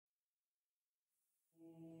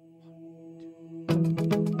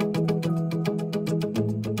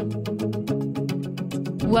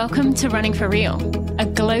Welcome to Running for Real, a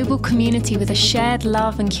global community with a shared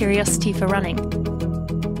love and curiosity for running.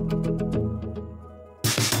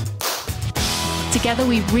 Together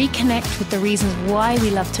we reconnect with the reasons why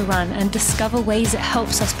we love to run and discover ways it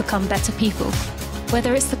helps us become better people.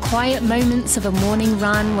 Whether it's the quiet moments of a morning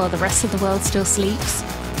run while the rest of the world still sleeps,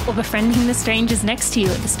 or befriending the strangers next to you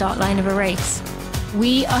at the start line of a race,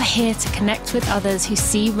 we are here to connect with others who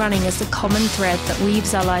see running as the common thread that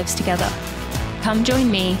weaves our lives together. Come join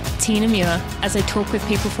me, Tina Muir, as I talk with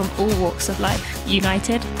people from all walks of life,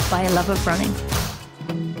 united by a love of running.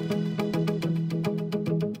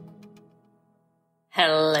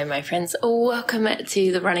 Hello, my friends. Welcome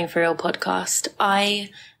to the Running for Real podcast. I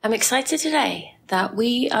am excited today that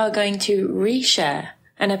we are going to reshare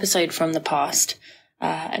an episode from the past,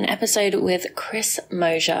 an episode with Chris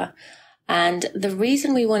Mosier. And the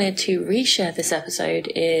reason we wanted to reshare this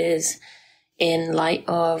episode is in light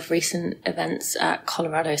of recent events at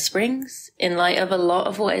Colorado Springs, in light of a lot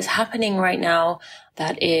of what is happening right now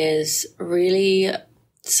that is really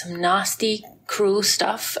some nasty, cruel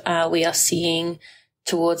stuff we are seeing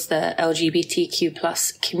towards the LGBTQ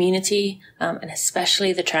plus community, and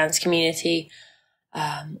especially the trans community.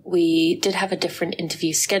 We did have a different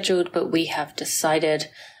interview scheduled, but we have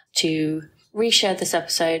decided to reshare this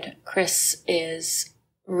episode. Chris is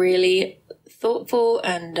really thoughtful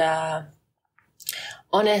and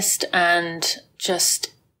honest and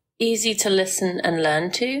just easy to listen and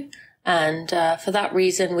learn to. And for that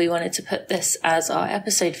reason, we wanted to put this as our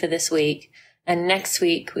episode for this week. And next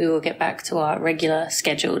week, we will get back to our regular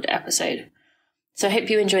scheduled episode. So I hope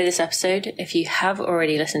you enjoy this episode. If you have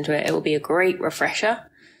already listened to it, it will be a great refresher.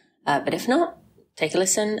 But if not, take a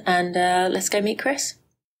listen and let's go meet Chris.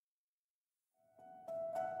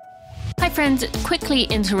 Hi friends, quickly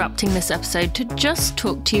interrupting this episode to just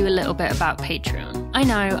talk to you a little bit about Patreon. I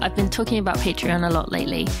know I've been talking about Patreon a lot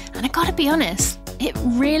lately, and I gotta be honest, it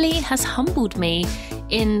really has humbled me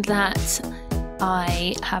in that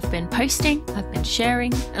I have been posting, I've been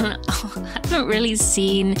sharing, and I haven't really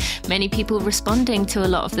seen many people responding to a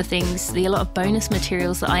lot of the things, a lot of bonus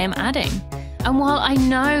materials that I am adding. And while I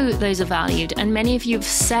know those are valued, and many of you have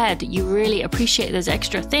said you really appreciate those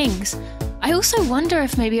extra things, I also wonder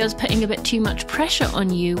if maybe I was putting a bit too much pressure on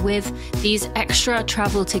you with these extra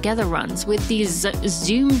travel together runs, with these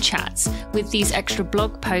Zoom chats, with these extra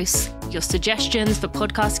blog posts, your suggestions for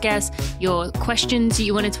podcast guests, your questions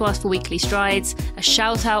you wanted to ask for weekly strides, a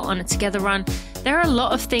shout out on a together run. There are a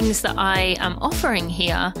lot of things that I am offering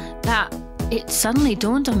here that it suddenly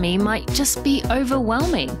dawned on me might just be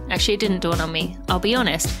overwhelming. Actually, it didn't dawn on me, I'll be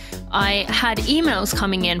honest. I had emails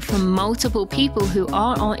coming in from multiple people who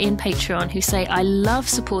are in Patreon who say, I love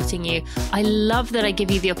supporting you. I love that I give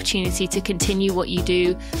you the opportunity to continue what you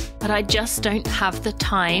do, but I just don't have the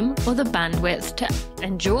time or the bandwidth to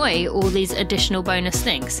enjoy all these additional bonus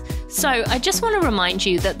things. So I just want to remind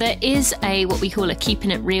you that there is what we call a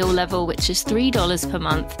keeping it real level, which is $3 per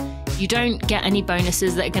month. You don't get any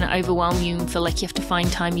bonuses that are going to overwhelm you and feel like you have to find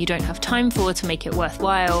time you don't have time for to make it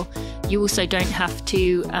worthwhile. You also don't have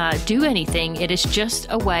to do anything. It is just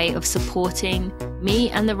a way of supporting me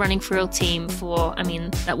and the Running for Real team for,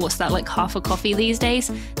 what's that, like half a coffee these days?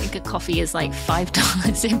 I think a coffee is like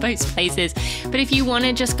 $5 in most places. But if you want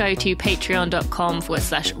to just go to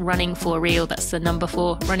patreon.com/runningforreal, that's the number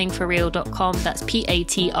 4, runningforreal.com. That's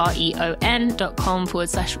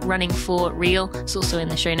patreon.com/runningforreal. It's also in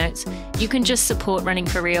the show notes. You can just support Running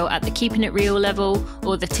for Real at the Keeping It Real level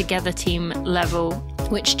or the Together Team level,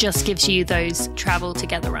 which just gives you those travel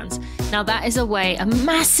together runs. Now that is a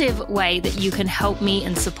massive way that you can help me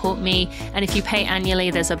and support me. And if you pay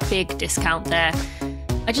annually, there's a big discount there.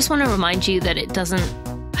 I just want to remind you that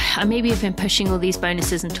I maybe have been pushing all these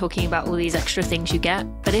bonuses and talking about all these extra things you get,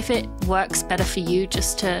 but if it works better for you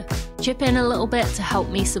just to chip in a little bit to help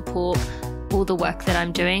me support all the work that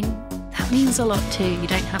I'm doing, that means a lot too. You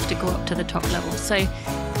don't have to go up to the top level. So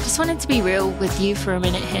just wanted to be real with you for a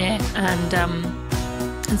minute here and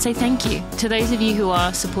say thank you to those of you who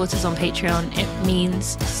are supporters on Patreon. It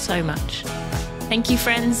means so much. Thank you,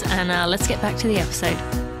 friends, and let's get back to the episode.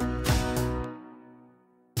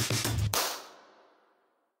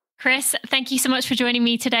 Chris, thank you so much for joining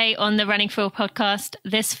me today on the Running for Real podcast.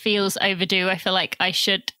 This feels overdue. I feel like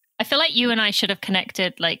you and I should have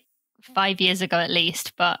connected like 5 years ago at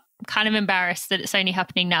least, but I'm kind of embarrassed that it's only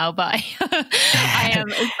happening now, but I am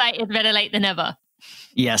excited, better late than never.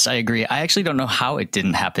 Yes, I agree. I actually don't know how it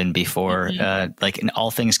didn't happen before. Like in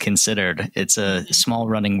all things considered, it's a small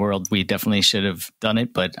running world. We definitely should have done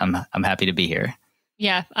it, but I'm happy to be here.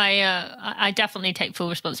 Yeah, I definitely take full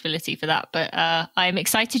responsibility for that. But I'm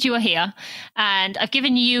excited you are here. And I've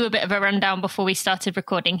given you a bit of a rundown before we started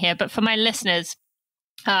recording here. But for my listeners,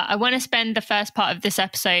 I want to spend the first part of this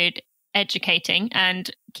episode educating. And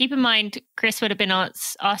keep in mind, Chris would have been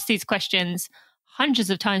asked these questions hundreds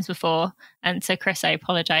of times before. And so, Chris, I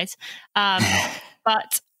apologize.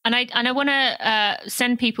 I want to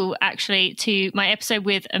send people actually to my episode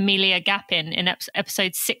with Amelia Gappin in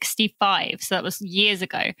episode 65. So that was years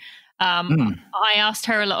ago. I asked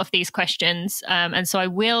her a lot of these questions. And so I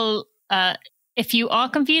will, if you are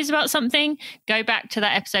confused about something, go back to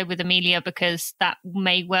that episode with Amelia, because that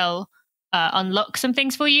may well unlock some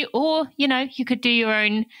things for you. Or, you could do your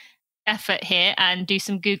own effort here and do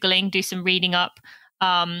some Googling, do some reading up.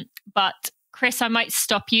 But Chris, I might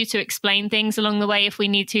stop you to explain things along the way if we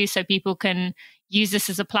need to, so people can use this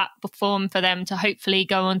as a platform for them to hopefully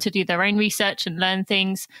go on to do their own research and learn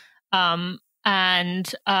things. After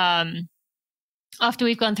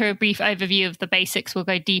we've gone through a brief overview of the basics, we'll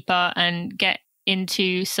go deeper and get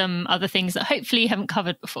into some other things that hopefully you haven't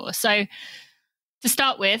covered before. So to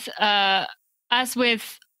start with, as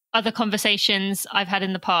with other conversations I've had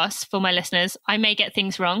in the past for my listeners, I may get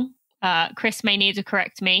things wrong. Chris may need to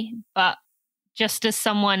correct me, but just as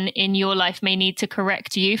someone in your life may need to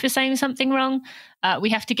correct you for saying something wrong, we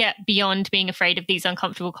have to get beyond being afraid of these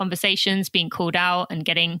uncomfortable conversations, being called out and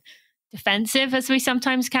getting defensive as we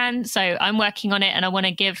sometimes can. So I'm working on it, and I want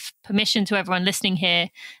to give permission to everyone listening here.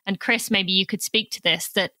 And Chris, maybe you could speak to this,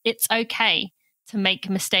 that it's okay to make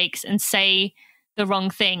mistakes and say the wrong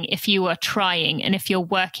thing if you are trying and if you're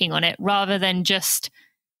working on it, rather than just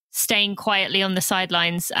staying quietly on the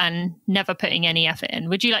sidelines and never putting any effort in.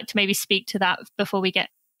 Would you like to maybe speak to that before we get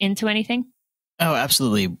into anything? Oh,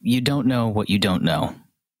 absolutely. You don't know what you don't know,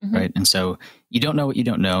 right? And so you don't know what you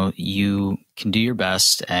don't know. You can do your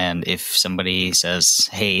best. And if somebody says,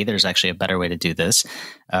 hey, there's actually a better way to do this,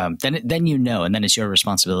 then you know, and then it's your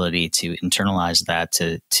responsibility to internalize that,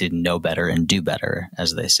 to know better and do better,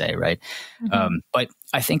 as they say, right? But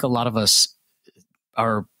I think a lot of us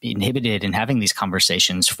are inhibited in having these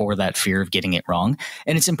conversations for that fear of getting it wrong.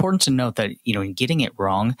 And it's important to note that, in getting it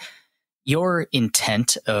wrong, your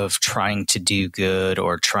intent of trying to do good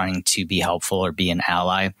or trying to be helpful or be an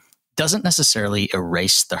ally doesn't necessarily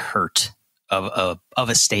erase the hurt of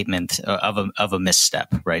a statement, of a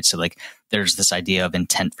misstep, right? So like there's this idea of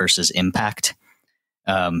intent versus impact.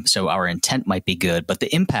 So our intent might be good, but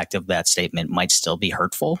the impact of that statement might still be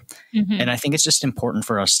hurtful. And I think it's just important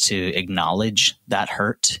for us to acknowledge that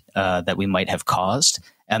hurt that we might have caused,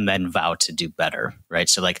 and then vow to do better, right?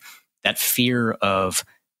 So like that fear of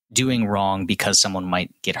doing wrong because someone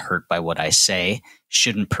might get hurt by what I say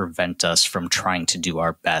shouldn't prevent us from trying to do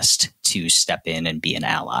our best to step in and be an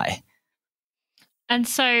ally. And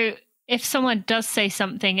so if someone does say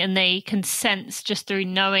something and they can sense just through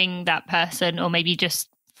knowing that person, or maybe just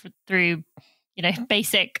through,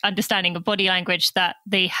 basic understanding of body language, that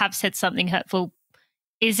they have said something hurtful,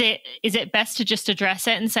 is it best to just address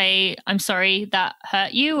it and say, I'm sorry that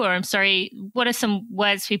hurt you, or I'm sorry? What are some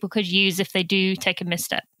words people could use if they do take a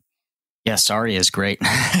misstep? Yeah, sorry is great.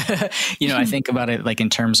 I think about it like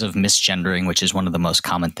in terms of misgendering, which is one of the most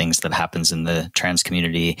common things that happens in the trans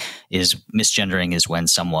community. Is misgendering is when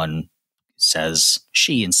someone says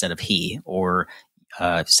she instead of he, or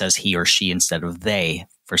says he or she instead of they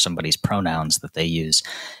for somebody's pronouns that they use.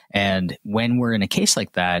 And when we're in a case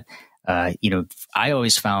like that, I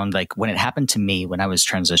always found, like, when it happened to me when I was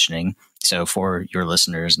transitioning, so for your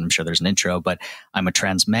listeners, and I'm sure there's an intro, but I'm a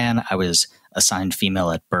trans man. I was assigned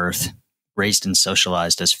female at birth, raised and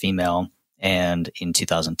socialized as female, and in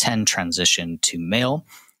 2010 transitioned to male.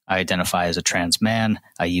 I identify as a trans man.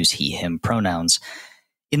 I use he, him pronouns.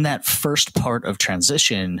 In that first part of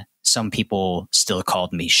transition, some people still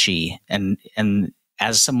called me she. And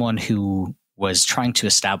as someone who was trying to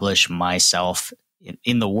establish myself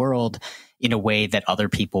in the world in a way that other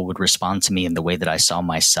people would respond to me in the way that I saw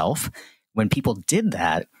myself, when people did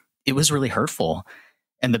that, it was really hurtful.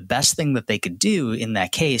 And the best thing that they could do in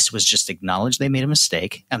that case was just acknowledge they made a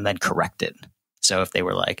mistake and then correct it. So if they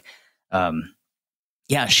were like,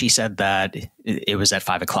 yeah, she said that it was at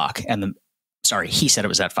 5 o'clock, and he said it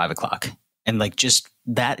was at 5 o'clock. And like, just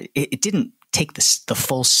that, it didn't take the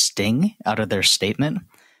full sting out of their statement.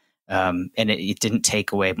 And it didn't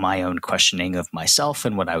take away my own questioning of myself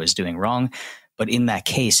and what I was doing wrong. But in that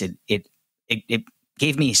case, it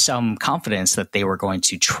gave me some confidence that they were going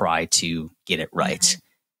to try to get it right.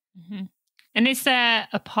 Mm-hmm. And is there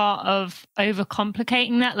a part of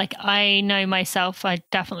overcomplicating that? Like, I know myself, I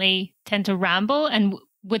definitely tend to ramble. And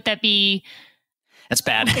would there be... That's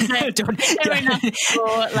bad. Is there enough for,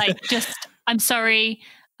 like, just I'm sorry,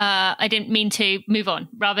 I didn't mean to, move on,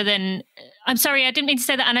 rather than, I'm sorry, I didn't mean to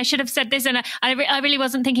say that, and I should have said this, and I really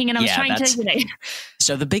wasn't thinking, and I was trying to,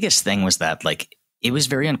 So the biggest thing was that, like, it was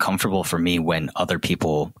very uncomfortable for me when other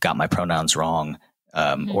people got my pronouns wrong,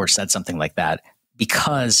 or said something like that,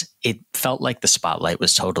 because it felt like the spotlight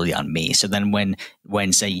was totally on me. So then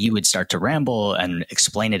when say you would start to ramble and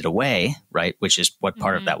explain it away, right, which is what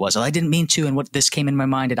part of that was, I didn't mean to, and what this came in my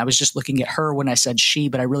mind, and I was just looking at her when I said she,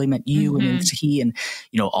 but I really meant you, and it's he, and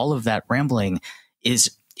all of that rambling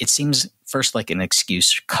it seems first like an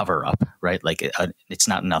excuse cover up, right? Like it's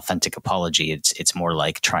not an authentic apology. It's more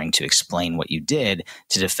like trying to explain what you did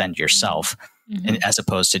to defend yourself, and as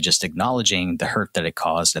opposed to just acknowledging the hurt that it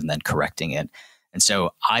caused and then correcting it. And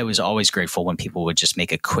so I was always grateful when people would just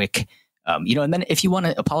make a quick, and then if you want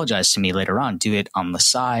to apologize to me later on, do it on the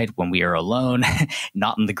side when we are alone,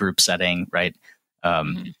 not in the group setting, right?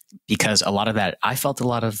 Because a lot of that, I felt a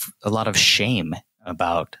lot of shame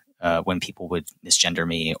about when people would misgender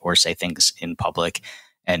me or say things in public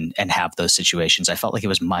and have those situations. I felt like it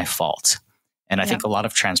was my fault. And I think a lot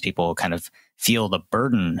of trans people kind of feel the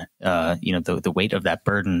burden, the weight of that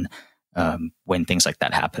burden when things like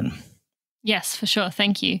that happen. Yes, for sure.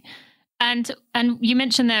 Thank you. And you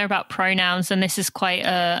mentioned there about pronouns, and this is quite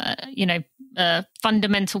a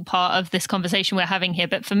fundamental part of this conversation we're having here.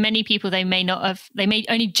 But for many people, they may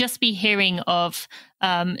only just be hearing of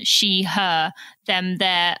she, her, them,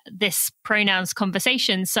 their, this pronouns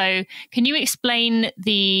conversation. So can you explain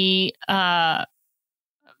the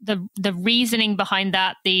reasoning behind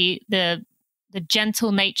that, the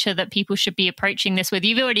gentle nature that people should be approaching this with?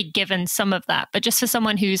 You've already given some of that, but just for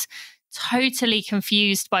someone who's totally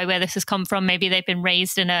confused by where this has come from, maybe they've been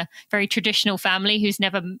raised in a very traditional family who's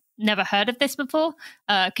never heard of this before.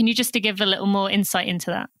 Can you just to give a little more insight into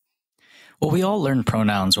that? Well, we all learn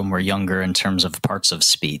pronouns when we're younger in terms of parts of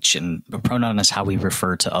speech, and a pronoun is how we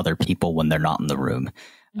refer to other people when they're not in the room.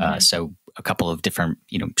 So a couple of different,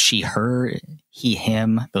 she, her, he,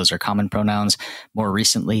 him, those are common pronouns. More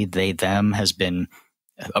recently, they, them has been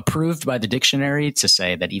approved by the dictionary to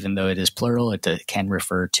say that even though it is plural, it can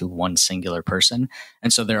refer to one singular person.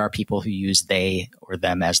 And so there are people who use they or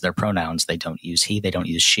them as their pronouns. They don't use he, they don't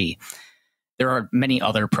use she. There are many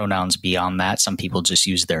other pronouns beyond that. Some people just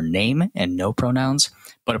use their name and no pronouns,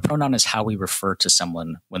 but a pronoun is how we refer to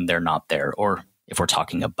someone when they're not there, or if we're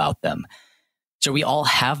talking about them. So we all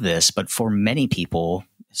have this, but for many people,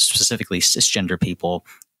 specifically cisgender people,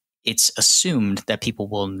 it's assumed that people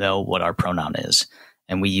will know what our pronoun is.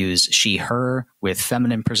 And we use she, her with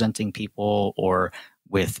feminine presenting people, or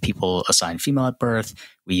with people assigned female at birth.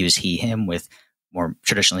 We use he, him with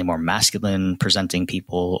traditionally more masculine presenting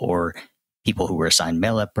people, or people who were assigned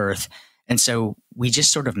male at birth. And so we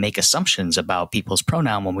just sort of make assumptions about people's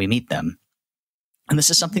pronoun when we meet them. And this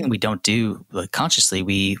is something that we don't do consciously.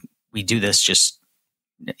 We do this just,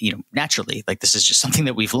 naturally. Like, this is just something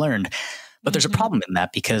that we've learned. But there's a problem in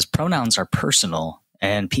that, because pronouns are personal,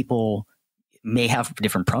 and people may have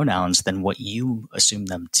different pronouns than what you assume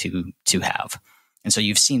them to have. And so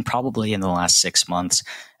you've seen probably in the last 6 months,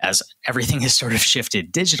 as everything has sort of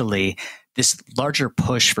shifted digitally, this larger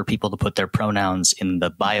push for people to put their pronouns in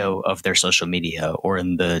the bio of their social media, or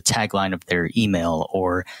in the tagline of their email,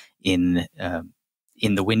 or in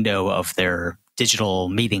the window of their digital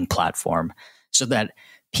meeting platform, so that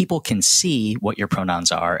people can see what your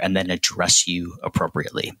pronouns are and then address you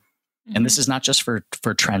appropriately. And this is not just for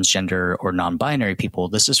transgender or non-binary people.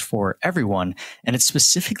 This is for everyone. And it's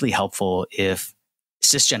specifically helpful if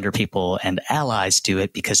cisgender people and allies do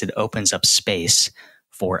it, because it opens up space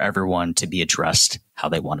for everyone to be addressed how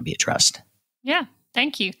they want to be addressed. Yeah.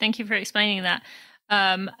 Thank you. Thank you for explaining that.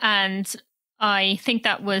 And I think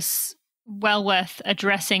that was well worth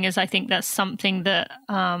addressing, as I think that's something that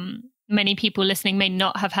many people listening may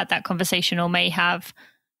not have had that conversation, or may have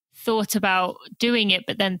thought about doing it,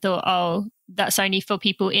 but then thought, oh, that's only for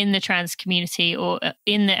people in the trans community or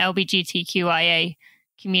in the LGBTQIA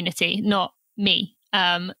community, not me.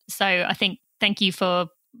 So I think, thank you for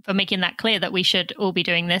making that clear, that we should all be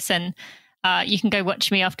doing this. And you can go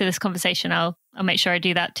watch me after this conversation. I'll make sure I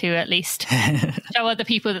do that too, at least. Show other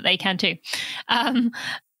people that they can too.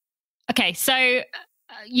 Okay, so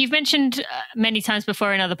you've mentioned many times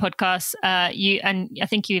before in other podcasts, and I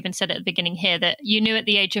think you even said at the beginning here, that you knew at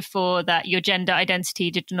the age of 4 that your gender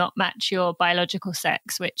identity did not match your biological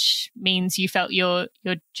sex, which means you felt your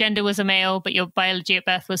gender was a male, but your biology at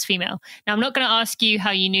birth was female. Now, I'm not going to ask you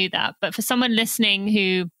how you knew that, but for someone listening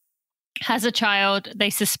who has a child they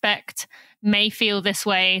suspect may feel this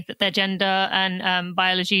way, that their gender and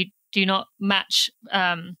biology do not match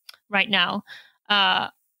right now,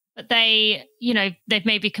 but they've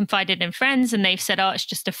maybe confided in friends and they've said, oh, it's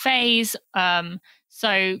just a phase.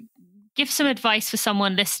 So give some advice for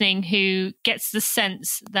someone listening who gets the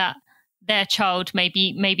sense that their child may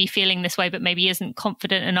be feeling this way, but maybe isn't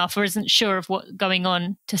confident enough or isn't sure of what's going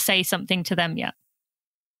on to say something to them yet.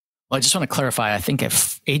 Well, I just want to clarify. I think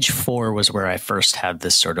if age 4 was where I first had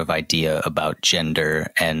this sort of idea about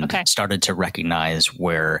gender and started to recognize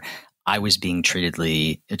where I was being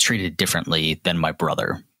treated differently than my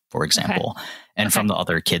brother, for example, and from the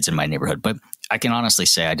other kids in my neighborhood. But I can honestly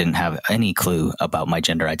say I didn't have any clue about my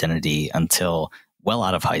gender identity until well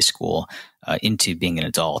out of high school, into being an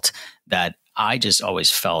adult, that I just always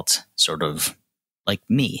felt sort of like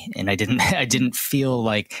me. And I didn't feel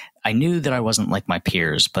like, I knew that I wasn't like my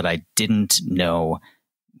peers, but I didn't know,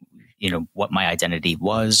 what my identity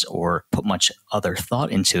was or put much other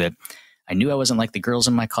thought into it. I knew I wasn't like the girls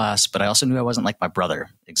in my class, but I also knew I wasn't like my brother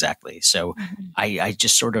exactly. So I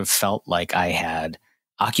just sort of felt like I had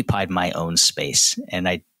occupied my own space. And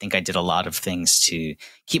I think I did a lot of things to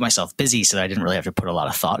keep myself busy so that I didn't really have to put a lot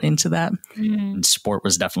of thought into that. And sport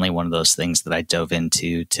was definitely one of those things that I dove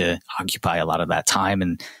into to occupy a lot of that time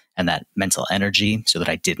and that mental energy so that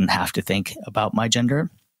I didn't have to think about my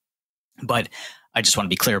gender. But I just want to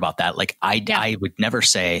be clear about that. Like I would never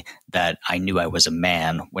say that I knew I was a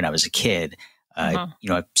man when I was a kid. I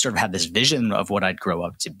sort of had this vision of what I'd grow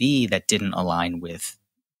up to be that didn't align with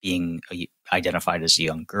being identified as a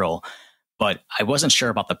young girl, but I wasn't sure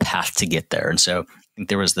about the path to get there. And so I think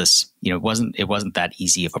there was this, it wasn't that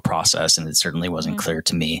easy of a process, and it certainly wasn't clear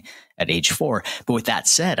to me at age 4. But with that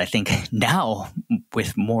said, I think now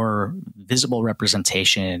with more visible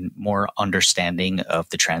representation, more understanding of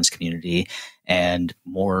the trans community, and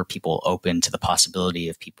more people open to the possibility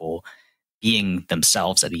of people being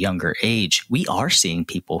themselves at a younger age, we are seeing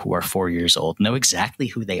people who are 4 years old know exactly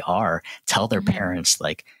who they are, tell their parents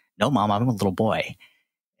like, no, mom, I'm a little boy.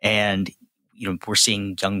 And, we're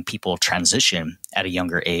seeing young people transition at a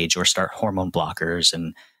younger age or start hormone blockers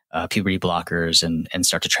and puberty blockers and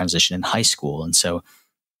start to transition in high school. And so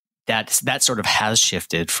that sort of has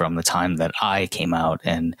shifted from the time that I came out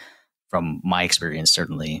and from my experience,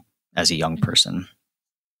 certainly as a young person.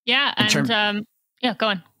 Yeah. Go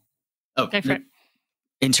on. Oh, go for it.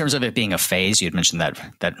 In terms of it being a phase, you had mentioned that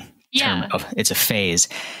term of it's a phase.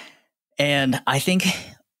 And I think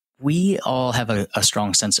we all have a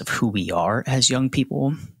strong sense of who we are as young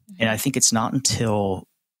people. And I think it's not until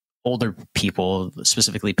older people,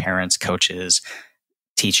 specifically parents, coaches,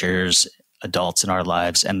 teachers, adults in our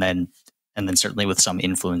lives, and then certainly with some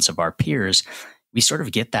influence of our peers, we sort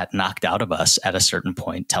of get that knocked out of us at a certain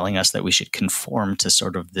point, telling us that we should conform to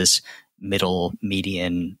sort of this middle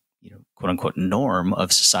median, quote unquote, norm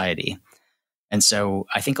of society. And so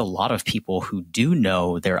I think a lot of people who do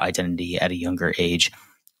know their identity at a younger age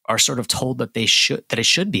are sort of told that it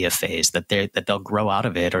should be a phase, that they'll grow out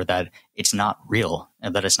of it, or that it's not real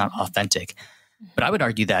and that it's not authentic. But I would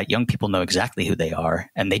argue that young people know exactly who they are,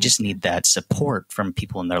 and they just need that support from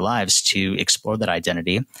people in their lives to explore that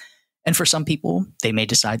identity. And for some people, they may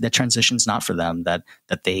decide that transition's not for them, that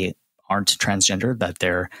they aren't transgender, that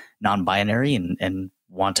they're non-binary and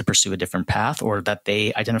want to pursue a different path, or that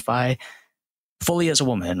they identify fully as a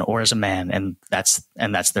woman or as a man, and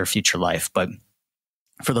that's their future life. But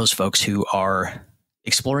for those folks who are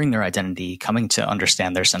exploring their identity, coming to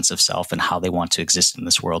understand their sense of self and how they want to exist in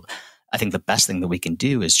this world, I think the best thing that we can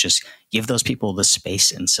do is just give those people the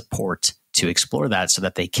space and support to explore that so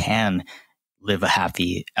that they can live a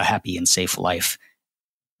happy and safe life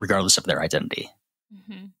regardless of their identity.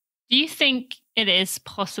 Do you think it is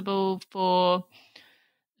possible for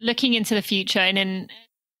looking into the future, and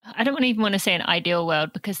I don't even want to say an ideal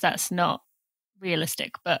world because that's not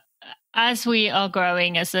realistic, but as we are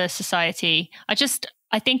growing as a society,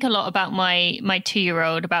 I think a lot about my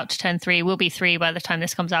 2-year-old about to turn 3, will be 3 by the time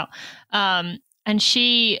this comes out. And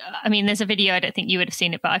there's a video, I don't think you would have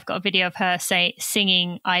seen it, but I've got a video of her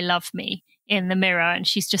singing I Love Me in the mirror, and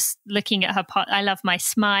she's just looking at her part. I love my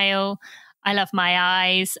smile. I love my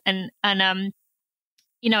eyes. And I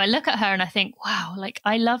look at her and I think, wow, like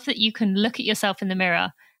I love that you can look at yourself in the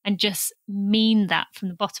mirror and just mean that from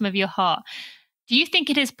the bottom of your heart. Do you think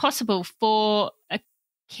it is possible for a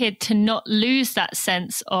kid to not lose that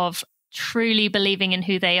sense of truly believing in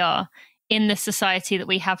who they are in the society that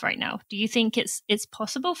we have right now? Do you think it's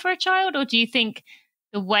possible for a child, or do you think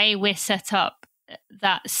the way we're set up,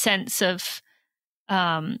 that sense of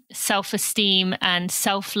self-esteem and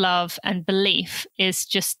self-love and belief is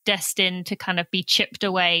just destined to kind of be chipped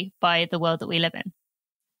away by the world that we live in?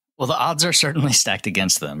 Well, the odds are certainly stacked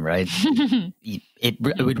against them, right? It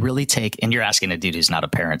would really take, and you're asking a dude who's not a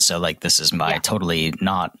parent, so like this is my totally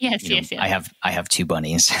not. Yes, yes. I have two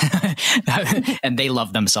bunnies, and they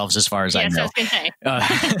love themselves as far as I know.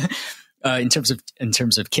 In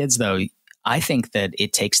terms of kids, though, I think that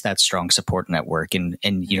it takes that strong support network, and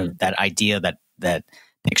you know that idea, that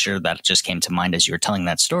picture that just came to mind as you were telling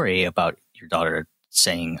that story about your daughter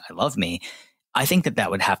saying "I love me." I think that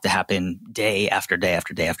would have to happen day after day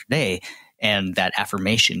after day after day. And that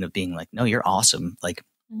affirmation of being like, no, you're awesome. Like,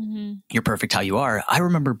 you're perfect how you are. I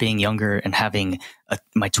remember being younger and having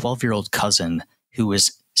my 12-year-old cousin who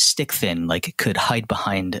was stick thin, like could hide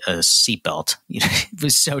behind a seatbelt. You know, it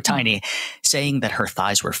was so tiny, saying that her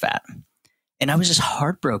thighs were fat. And I was just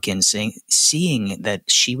heartbroken seeing that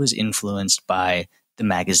she was influenced by the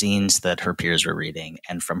magazines that her peers were reading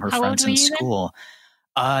and from her friends in school.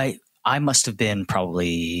 I must have been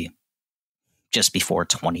probably just before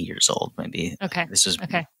 20 years old, maybe. Okay. This was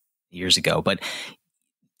years ago.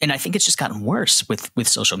 And I think it's just gotten worse with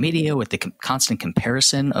social media, with the constant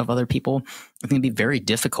comparison of other people. I think it'd be very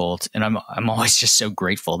difficult. And I'm always just so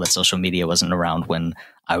grateful that social media wasn't around when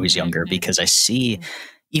I was younger, because I see,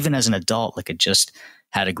 even as an adult, like I just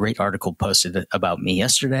had a great article posted about me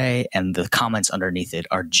yesterday, and the comments underneath it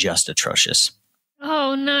are just atrocious.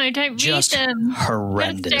 Oh no! Don't just read them.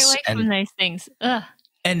 Horrendous. Stay away from those things. Ugh.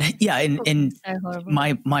 And So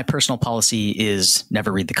my personal policy is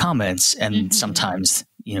never read the comments. And sometimes,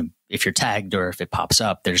 you know, if you're tagged or if it pops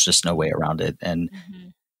up, there's just no way around it. And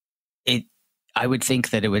I would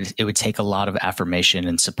think that it would take a lot of affirmation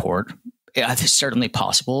and support. It's certainly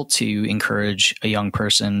possible to encourage a young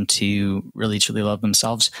person to really truly love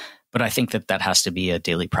themselves, but I think that has to be a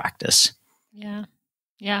daily practice. Yeah.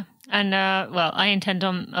 Yeah. And well, I intend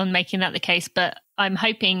on making that the case, but I'm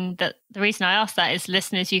hoping that the reason I ask that is,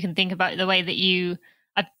 listeners, you can think about the way that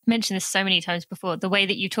I've mentioned this so many times before, the way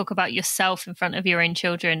that you talk about yourself in front of your own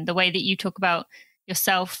children, the way that you talk about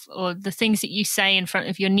yourself, or the things that you say in front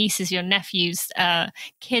of your nieces, your nephews,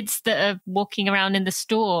 kids that are walking around in the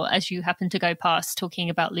store as you happen to go past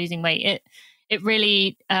talking about losing weight. It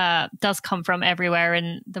really does come from everywhere.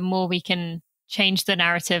 And the more we can change the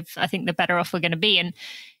narrative, I think the better off we're going to be. And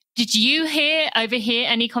did you overhear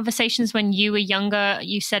any conversations when you were younger?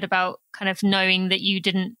 You said about kind of knowing that you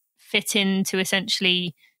didn't fit into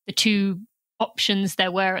essentially the two options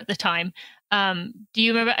there were at the time. Do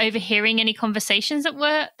you remember overhearing any conversations that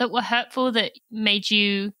were hurtful, that made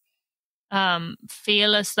you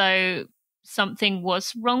feel as though something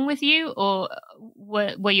was wrong with you, or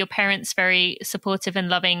were your parents very supportive and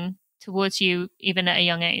loving towards you even at a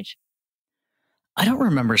young age? I don't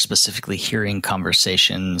remember specifically hearing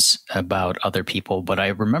conversations about other people, but I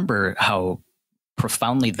remember how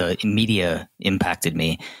profoundly the media impacted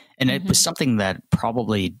me. And it was something that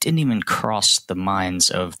probably didn't even cross the minds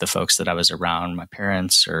of the folks that I was around, my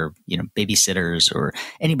parents or, you know, babysitters or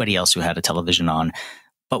anybody else who had a television on.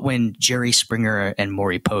 But when Jerry Springer and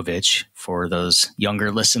Maury Povich, for those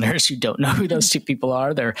younger listeners who don't know who those two people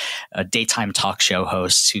are, they're daytime talk show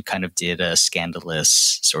hosts who kind of did a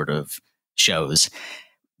scandalous sort of shows.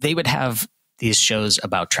 They would have these shows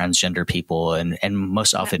about transgender people, and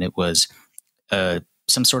most often it was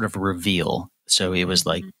some sort of reveal. So it was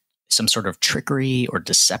like some sort of trickery or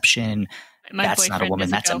deception. That's not a woman,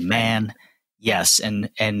 that's a man. Yes, and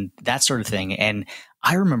that sort of thing. And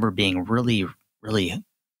I remember being really, really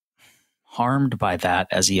harmed by that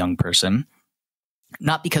as a young person.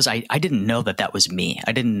 Not because I didn't know that was me.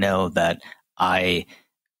 I didn't know that I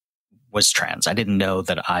was trans. I didn't know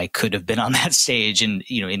that I could have been on that stage and,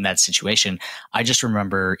 you know, in that situation. I just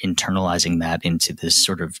remember internalizing that into this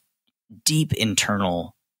sort of deep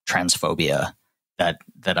internal transphobia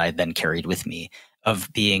that I then carried with me,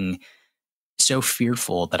 of being so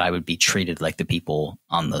fearful that I would be treated like the people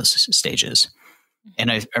on those stages.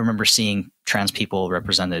 And I remember seeing trans people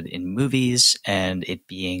represented in movies and it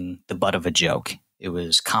being the butt of a joke. It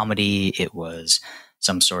was comedy. It was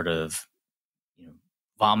some sort of, you know,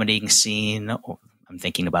 vomiting scene. I'm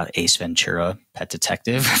thinking about Ace Ventura, Pet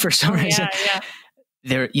Detective, for some reason. Yeah.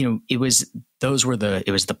 There, you know, it was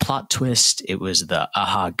the plot twist. It was the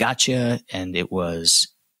aha, gotcha. And it was,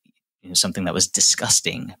 you know, something that was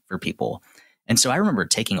disgusting for people. And so I remember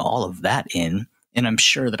taking all of that in, and I'm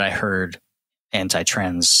sure that I heard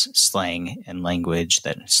anti-trans slang and language,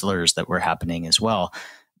 that slurs that were happening as well,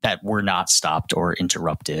 that were not stopped or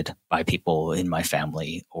interrupted by people in my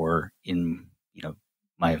family or in, you know,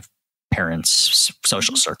 my parents'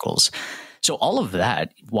 social circles. So all of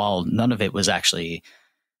that, while none of it was actually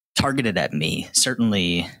targeted at me,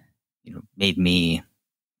 certainly, you know, made me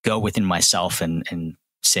go within myself and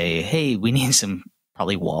say, hey, we need some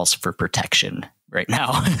probably walls for protection right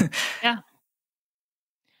now. Yeah.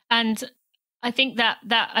 And I think that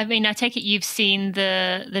I mean, I take it you've seen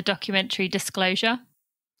the documentary Disclosure.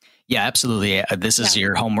 Yeah, absolutely. This is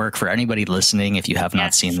your homework for anybody listening. If you have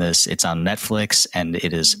not seen this, it's on Netflix, and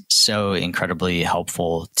it is so incredibly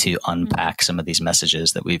helpful to unpack some of these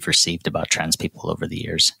messages that we've received about trans people over the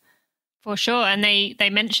years. For sure. And they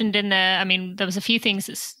mentioned in there, I mean, there was a few things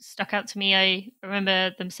that stuck out to me. I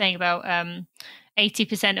remember them saying about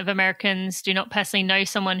 80% of Americans do not personally know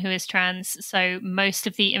someone who is trans. So most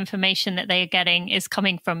of the information that they are getting is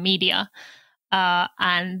coming from media.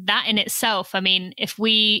 And that in itself, I mean,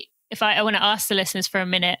 I want to ask the listeners for a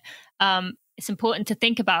minute, it's important to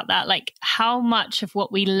think about that. Like, how much of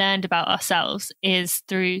what we learned about ourselves is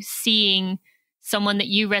through seeing someone that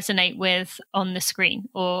you resonate with on the screen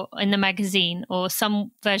or in the magazine or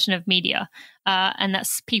some version of media. And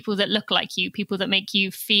that's people that look like you, people that make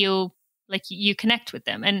you feel like you connect with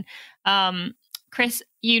them. And Chris,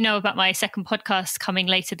 you know about my second podcast coming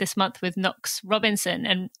later this month with Knox Robinson,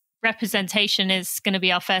 and representation is going to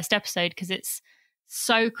be our first episode because it's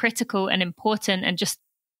so critical and important and just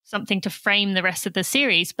something to frame the rest of the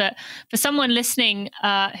series. But for someone listening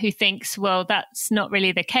who thinks, well, that's not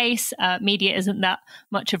really the case, media isn't that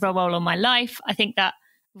much of a role in my life, I think that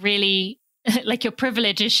really like your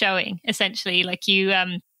privilege is showing, essentially. Like you,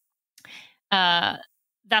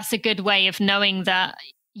 that's a good way of knowing that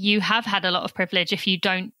you have had a lot of privilege if you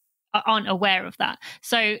aren't aware of that.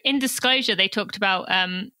 So in Disclosure, they talked about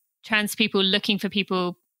trans people looking for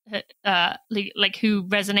people like who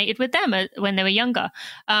resonated with them when they were younger.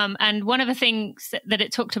 And one of the things that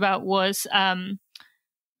it talked about was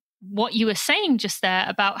what you were saying just there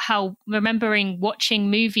about how remembering watching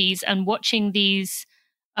movies and watching these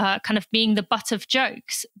kind of being the butt of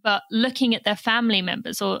jokes, but looking at their family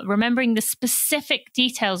members or remembering the specific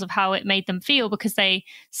details of how it made them feel because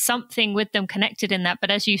something with them connected in that.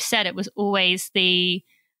 But as you said, it was always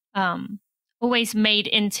always made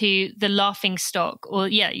into the laughing stock, or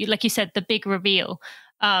like you said, the big reveal.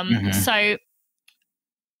 So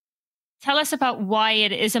tell us about why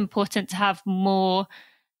it is important to have more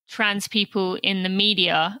trans people in the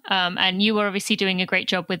media. And you were obviously doing a great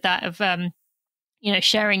job with that of,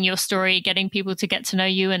 sharing your story, getting people to get to know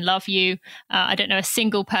you and love you. I don't know a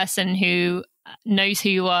single person who knows who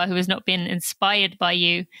you are, who has not been inspired by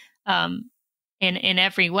you in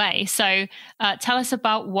every way. So tell us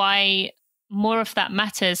about why more of that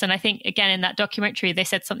matters. And I think, again, in that documentary, they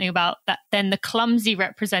said something about that then the clumsy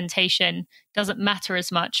representation doesn't matter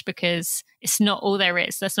as much because it's not all there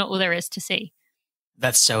is. That's not all there is to see.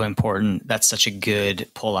 That's so important. That's such a good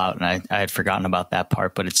pull out. And I had forgotten about that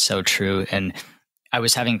part, but it's so true. And I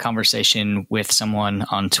was having a conversation with someone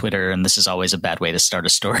on Twitter, and this is always a bad way to start a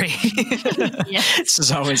story. This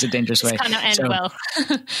is always a dangerous way. It's kind of end well.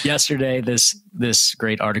 Yesterday, this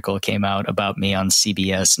great article came out about me on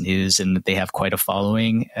CBS News, and they have quite a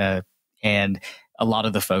following. And a lot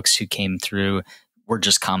of the folks who came through were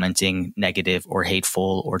just commenting negative or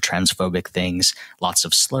hateful or transphobic things. Lots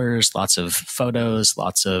of slurs, lots of photos,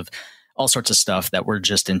 lots of all sorts of stuff that were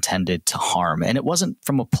just intended to harm. And it wasn't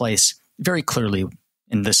from a place very clearly.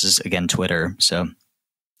 And this is, again, Twitter. So,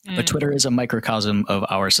 but Twitter is a microcosm of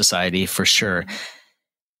our society for sure.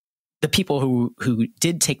 The people who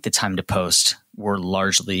did take the time to post were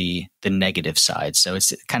largely the negative side. So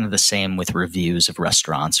it's kind of the same with reviews of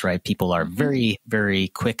restaurants, right? People are very, very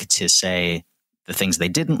quick to say the things they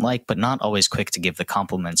didn't like, but not always quick to give the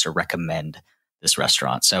compliments or recommend this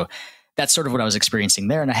restaurant. So that's sort of what I was experiencing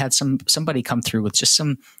there. And I had somebody come through with just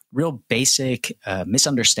some real basic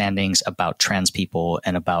misunderstandings about trans people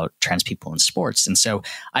and about trans people in sports. And so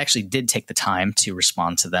I actually did take the time to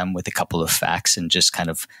respond to them with a couple of facts and just kind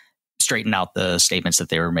of straighten out the statements that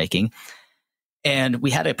they were making. And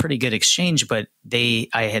we had a pretty good exchange, but I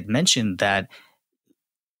had mentioned that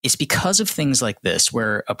it's because of things like this,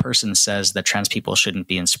 where a person says that trans people shouldn't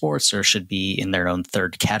be in sports or should be in their own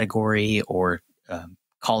third category, or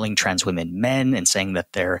calling trans women men and saying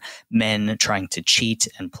that they're men trying to cheat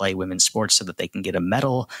and play women's sports so that they can get a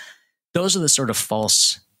medal. Those are the sort of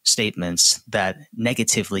false statements that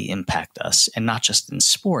negatively impact us, and not just in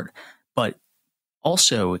sport, but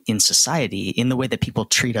also in society, in the way that people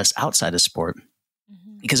treat us outside of sport.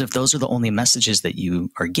 Because if those are the only messages that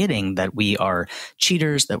you are getting, that we are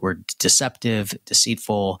cheaters, that we're deceptive,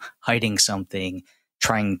 deceitful, hiding something,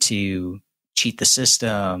 trying to cheat the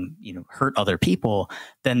system, hurt other people,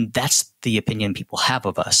 then that's the opinion people have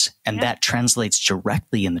of us. And that translates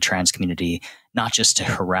directly in the trans community, not just to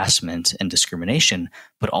harassment and discrimination,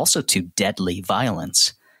 but also to deadly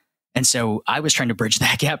violence. And so I was trying to bridge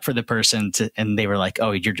that gap for the person and they were like,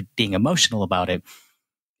 oh, you're being emotional about it.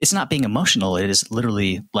 it's not being emotional. It is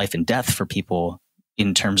literally life and death for people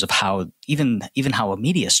in terms of how even how a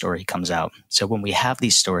media story comes out. So when we have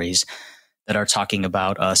these stories that are talking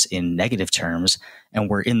about us in negative terms, and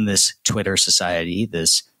we're in this Twitter society,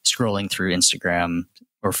 this scrolling through Instagram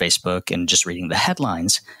or Facebook and just reading the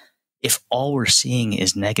headlines, if all we're seeing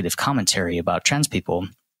is negative commentary about trans people,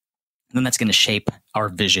 then that's going to shape our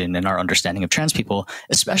vision and our understanding of trans people,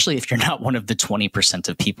 especially if you're not one of the 20%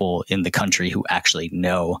 of people in the country who actually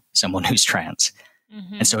know someone who's trans.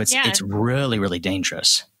 Mm-hmm. And so it's really, really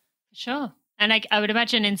dangerous. Sure. And I would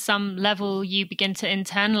imagine in some level you begin to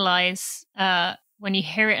internalize when you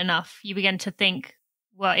hear it enough, you begin to think,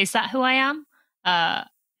 well, is that who I am? I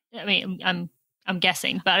mean, I'm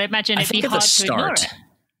guessing, but I imagine it'd be hard to ignore it.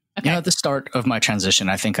 Okay. At the start of my transition,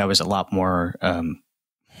 I think I was a lot more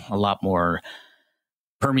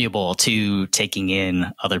permeable to taking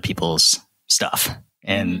in other people's stuff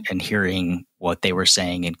and hearing what they were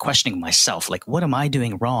saying and questioning myself. Like, what am I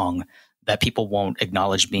doing wrong that people won't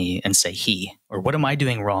acknowledge me and say he? Or what am I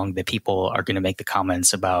doing wrong that people are going to make the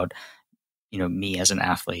comments about, me as an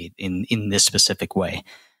athlete in this specific way?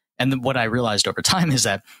 And then what I realized over time is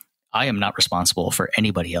that I am not responsible for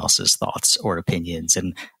anybody else's thoughts or opinions.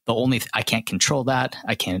 And I can't control that.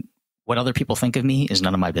 What other people think of me is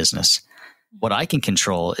none of my business. What I can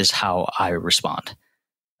control is how I respond.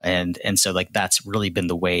 And so that's really been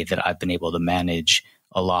the way that I've been able to manage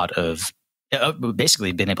a lot of,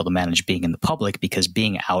 basically been able to manage being in the public, because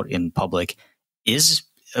being out in public is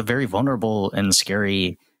a very vulnerable and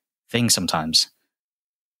scary thing sometimes.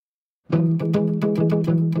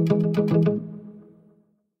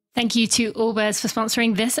 Thank you to Allbirds for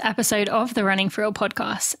sponsoring this episode of the Running for Real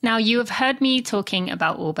podcast. Now, you have heard me talking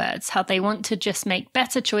about Allbirds, how they want to just make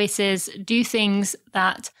better choices, do things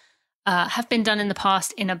that have been done in the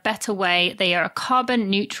past in a better way. They are a carbon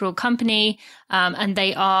neutral company, and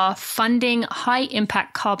they are funding high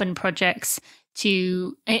impact carbon projects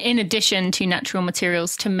in addition to natural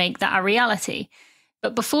materials, to make that a reality.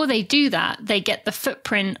 But before they do that, they get the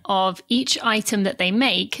footprint of each item that they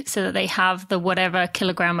make, so that they have the whatever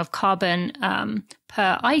kilogram of carbon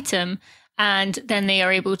per item. And then they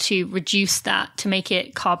are able to reduce that to make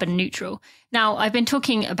it carbon neutral. Now, I've been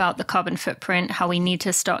talking about the carbon footprint, how we need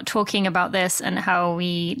to start talking about this, and how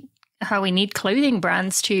we need clothing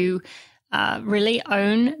brands to really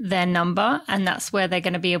own their number. And that's where they're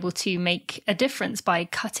going to be able to make a difference, by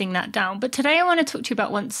cutting that down. But today I want to talk to you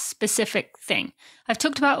about one specific thing. I've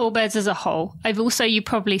talked about Allbirds as a whole. You've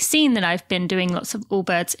probably seen that I've been doing lots of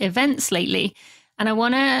Allbirds events lately. And I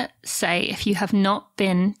want to say, if you have not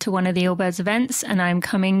been to one of the Allbirds events, and I'm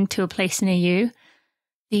coming to a place near you,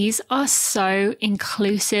 these are so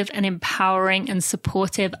inclusive and empowering and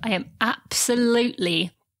supportive. I am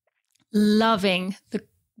absolutely loving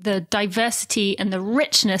the diversity and the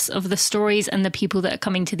richness of the stories and the people that are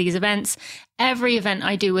coming to these events. Every event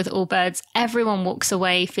I do with Allbirds, everyone walks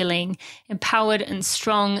away feeling empowered and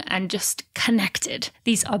strong and just connected.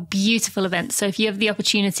 These are beautiful events. So if you have the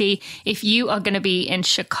opportunity, if you are going to be in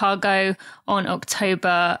Chicago on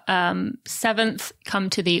October 7th, come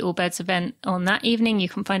to the Allbirds event on that evening. You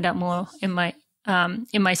can find out more in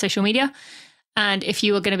my social media. And if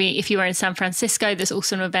you are in San Francisco, there's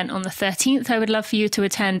also an event on the 13th I would love for you to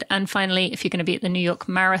attend. And finally, if you're going to be at the New York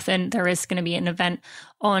Marathon, there is going to be an event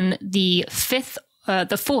on the 4th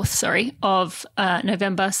of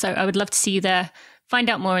November. So I would love to see you there. Find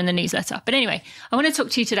out more in the newsletter. But anyway, I want to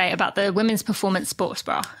talk to you today about the Women's Performance Sports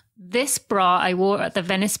Bra. This bra I wore at the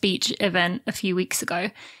Venice Beach event a few weeks ago.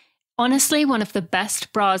 Honestly, one of the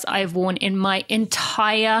best bras I've worn in my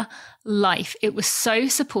entire life. It was so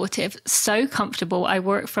supportive, so comfortable. I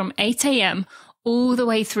wore it from 8 a.m. all the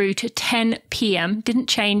way through to 10 p.m. Didn't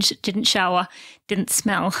change, didn't shower, didn't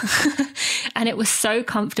smell. And it was so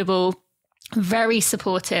comfortable, very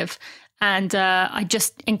supportive. And I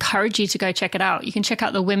just encourage you to go check it out. You can check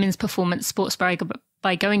out the Women's Performance Sports Bra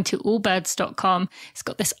by going to allbirds.com. It's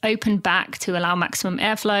got this open back to allow maximum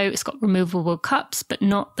airflow. It's got removable cups, but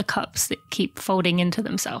not the cups that keep folding into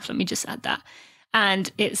themselves. Let me just add that.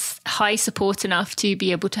 And it's high support enough to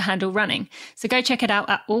be able to handle running. So go check it out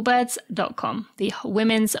at allbirds.com, the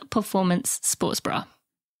Women's Performance Sports Bra.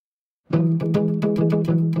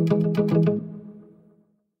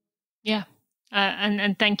 Yeah.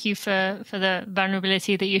 And thank you for the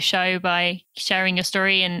vulnerability that you show by sharing your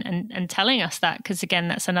story and telling us that, because again,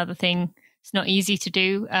 that's another thing. It's not easy to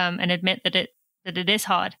do and admit that it is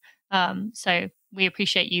hard. So we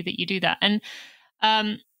appreciate you that you do that. And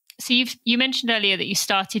so you mentioned earlier that you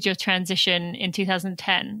started your transition in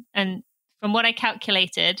 2010, and from what I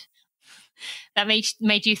calculated, that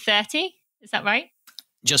made you 30. Is that right?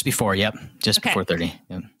 Just before, yep. Just before 30.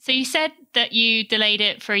 Yep. So you said that you delayed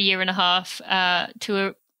it for a year and a half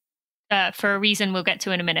for a reason we'll get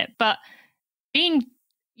to in a minute. But being,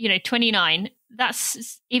 29,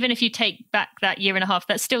 that's, even if you take back that year and a half,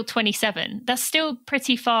 that's still 27. That's still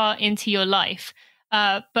pretty far into your life.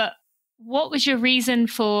 But what was your reason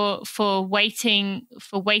for waiting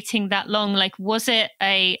that long? Like, was it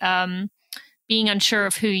being unsure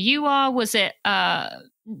of who you are? Was it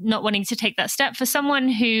not wanting to take that step? For someone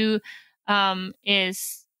who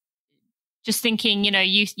is just thinking,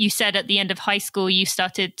 you said at the end of high school you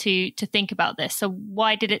started to think about this. So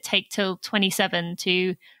why did it take till 27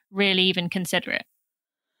 to really even consider it?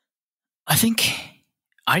 I think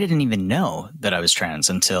I didn't even know that I was trans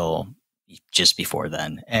until just before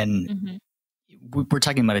then. And we're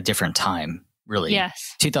talking about a different time, really.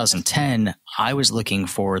 Yes. 2010, I was looking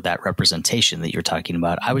for that representation that you're talking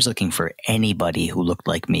about. I was looking for anybody who looked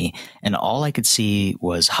like me. And all I could see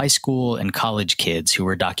was high school and college kids who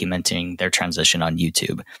were documenting their transition on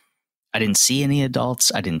YouTube. I didn't see any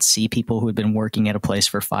adults. I didn't see people who had been working at a place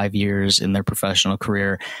for 5 years in their professional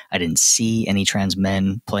career. I didn't see any trans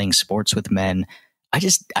men playing sports with men.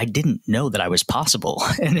 I didn't know that I was possible.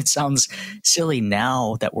 And it sounds silly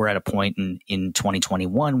now that we're at a point in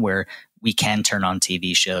 2021 where we can turn on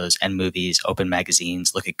TV shows and movies, open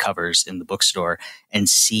magazines, look at covers in the bookstore and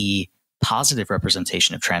see positive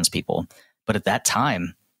representation of trans people. But at that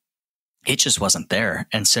time, it just wasn't there.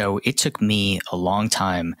 And so it took me a long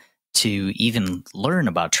time to even learn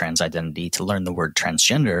about trans identity, to learn the word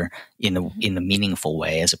transgender in the meaningful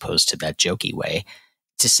way, as opposed to that jokey way,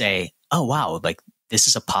 to say, oh, wow, like this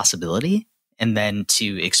is a possibility. And then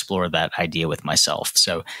to explore that idea with myself.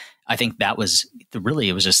 So I think that was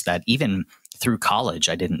it was just that even through college,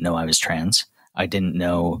 I didn't know I was trans. I didn't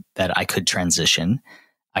know that I could transition.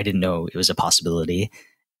 I didn't know it was a possibility.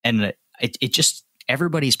 And it just,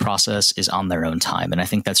 everybody's process is on their own time. And I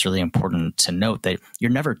think that's really important to note, that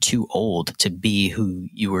you're never too old to be who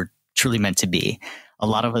you were truly meant to be. A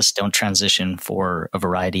lot of us don't transition for a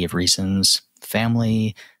variety of reasons: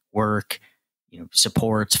 family, work,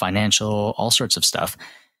 supports, financial, all sorts of stuff.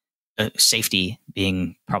 Safety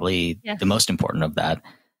being probably the most important of that.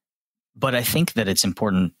 But I think that it's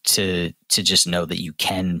important to just know that you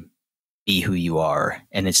can be who you are.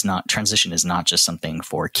 And transition is not just something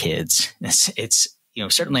for kids. It's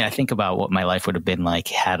certainly I think about what my life would have been like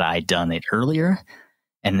had I done it earlier.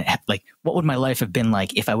 And like, what would my life have been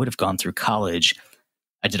like if I would have gone through college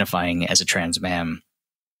identifying as a trans man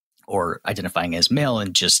or identifying as male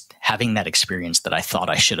and just having that experience that I thought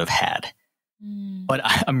I should have had. But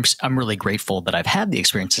I'm really grateful that I've had the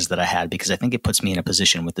experiences that I had, because I think it puts me in a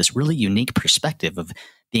position with this really unique perspective of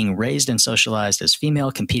being raised and socialized as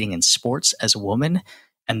female, competing in sports as a woman,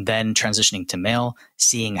 and then transitioning to male,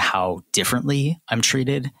 seeing how differently I'm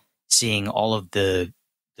treated, seeing all of the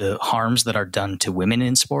harms that are done to women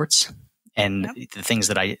in sports, and the things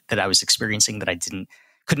that I was experiencing that I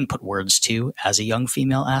couldn't put words to as a young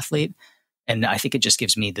female athlete. And I think it just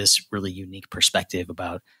gives me this really unique perspective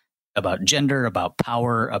about gender, about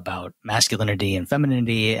power, about masculinity and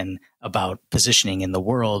femininity, and about positioning in the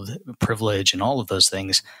world, privilege, and all of those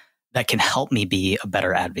things that can help me be a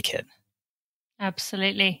better advocate.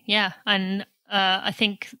 Absolutely. Yeah. And I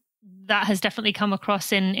think that has definitely come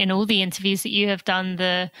across in all the interviews that you have done.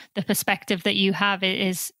 The perspective that you have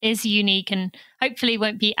is unique, and hopefully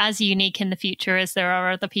won't be as unique in the future, as there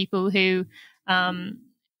are other people who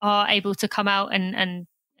are able to come out and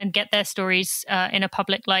get their stories in a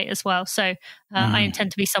public light as well. So I intend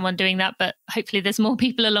to be someone doing that, but hopefully there's more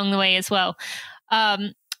people along the way as well.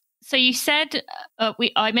 So you said,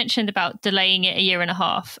 I mentioned about delaying it a year and a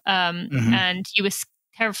half, and you were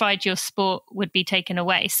terrified your sport would be taken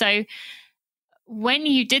away. So when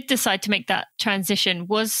you did decide to make that transition,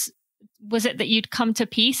 was it that you'd come to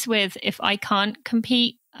peace with, if I can't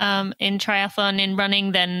compete in triathlon, in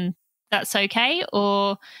running, then that's okay?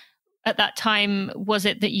 Or at that time, was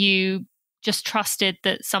it that you just trusted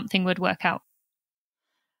that something would work out?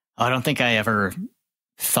 I don't think I ever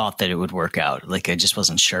thought that it would work out. Like, I just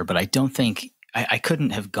wasn't sure, but I don't think I couldn't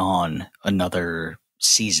have gone another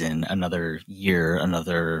season, another year,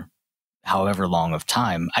 another however long of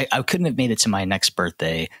time. I couldn't have made it to my next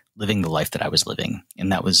birthday living the life that I was living.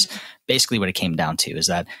 And that was basically what it came down to, is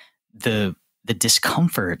that the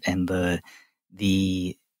discomfort and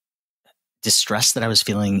the distress that I was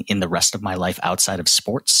feeling in the rest of my life outside of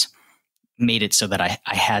sports made it so that I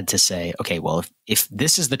had to say, okay, well, if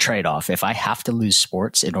this is the trade-off, if I have to lose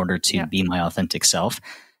sports in order to be my authentic self,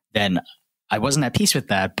 then I wasn't at peace with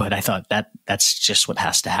that, but I thought that's just what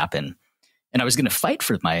has to happen. And I was going to fight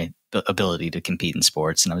for my ability to compete in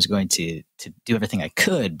sports, and I was going to do everything I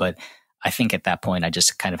could. But I think at that point, I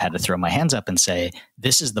just kind of had to throw my hands up and say,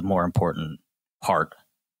 this is the more important part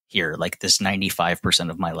here. Like this 95%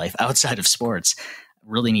 of my life outside of sports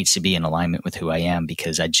really needs to be in alignment with who I am,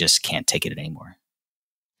 because I just can't take it anymore.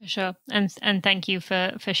 For sure. And thank you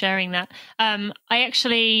for sharing that. I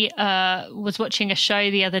actually was watching a show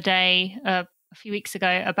the other day, a few weeks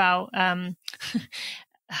ago, about, I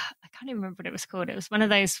can't even remember what it was called. It was one of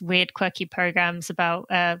those weird, quirky programs about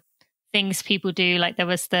things people do. Like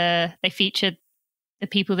they featured the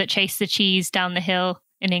people that chase the cheese down the hill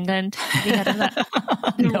in England. Have you heard of that?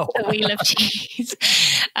 No. The wheel of cheese.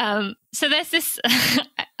 So there's this.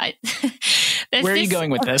 Where are you going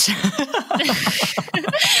with this?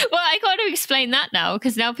 Well, I got to explain that now,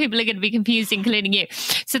 because now people are going to be confused, including you.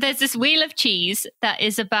 So there's this wheel of cheese that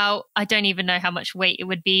is about, I don't even know how much weight it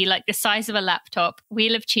would be, like the size of a laptop,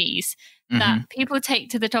 wheel of cheese that people take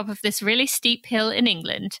to the top of this really steep hill in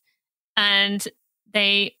England, and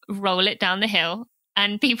they roll it down the hill,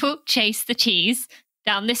 and people chase the cheese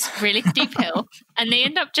down this really steep hill, and they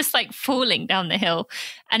end up just like falling down the hill.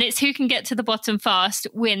 And it's who can get to the bottom fast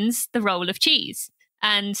wins the roll of cheese.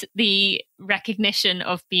 And the recognition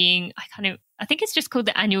of being, I think it's just called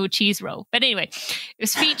the annual cheese roll. But anyway, it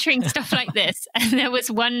was featuring stuff like this. And there was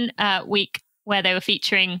one week where they were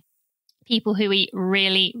featuring people who eat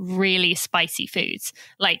really, really spicy foods,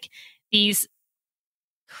 like these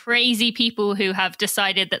crazy people who have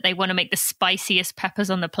decided that they want to make the spiciest peppers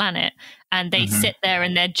on the planet, and they sit there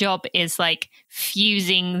and their job is like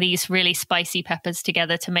fusing these really spicy peppers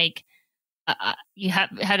together to make you have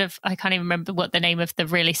heard of, I can't even remember what the name of the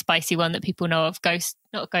really spicy one that people know of,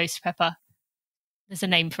 not ghost pepper, there's a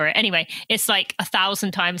name for it. Anyway, it's like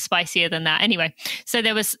 1,000 times spicier than that. Anyway, so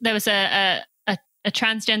there was a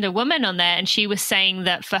transgender woman on there, and she was saying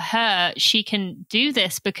that for her, she can do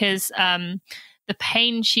this because the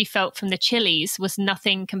pain she felt from the chilies was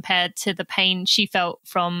nothing compared to the pain she felt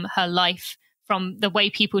from her life, from the way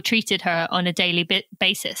people treated her on a daily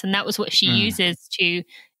basis. And that was what she used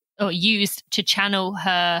to channel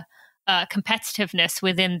her competitiveness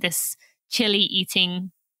within this chili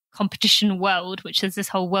eating competition world, which is this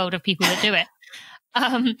whole world of people that do it.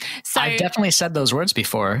 So I've definitely said those words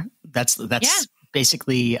before. That's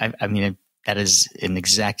basically, I mean, that is an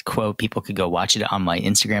exact quote. People could go watch it on my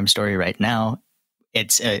Instagram story right now.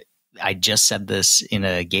 I just said this in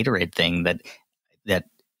a Gatorade thing that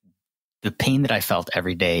the pain that I felt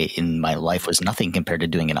every day in my life was nothing compared to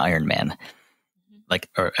doing an Ironman.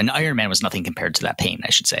 Or an Ironman was nothing compared to that pain,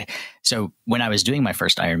 I should say. So when I was doing my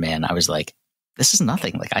first Ironman, I was like, this is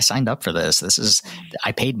nothing. Like, I signed up for this.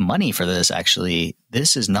 I paid money for this. Actually,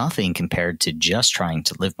 this is nothing compared to just trying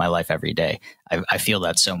to live my life every day. I feel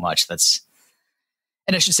that so much.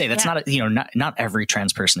 And I should say that's not every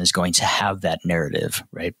trans person is going to have that narrative,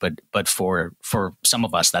 right? But for some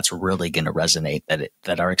of us, that's really going to resonate,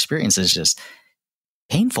 that our experience is just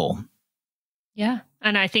painful. Yeah.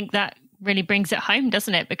 And I think that really brings it home,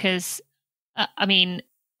 doesn't it? Because I mean,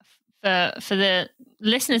 for the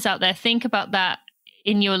listeners out there, think about that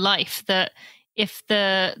in your life, that if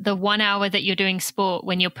the 1 hour that you're doing sport,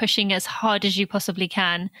 when you're pushing as hard as you possibly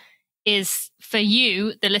can, is for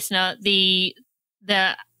you, the listener, the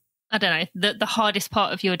hardest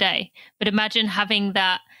part of your day. But imagine having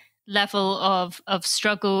that level of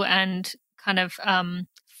struggle and kind of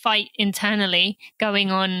fight internally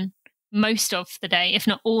going on most of the day, if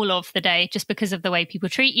not all of the day, just because of the way people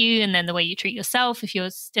treat you, and then the way you treat yourself if you're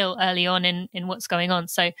still early on in what's going on.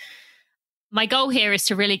 So my goal here is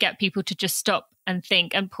to really get people to just stop and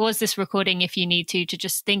think, and pause this recording if you need to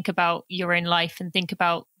just think about your own life and think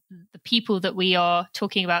about the people that we are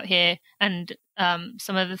talking about here, and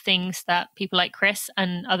some of the things that people like Chris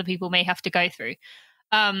and other people may have to go through.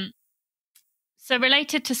 So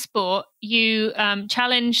related to sport, you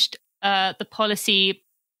challenged the policy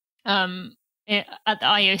at the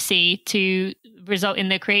IOC to result in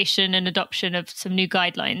the creation and adoption of some new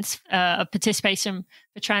guidelines of participation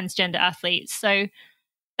for transgender athletes. So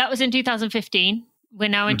that was in 2015. We're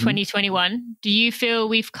now in 2021. Do you feel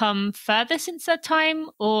we've come further since that time,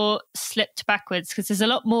 or slipped backwards? Because there's a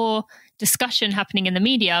lot more discussion happening in the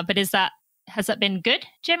media, but has that been good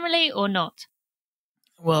generally or not?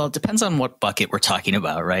 Well, it depends on what bucket we're talking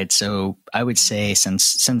about, right? So I would say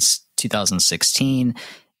since 2016,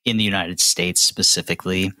 in the United States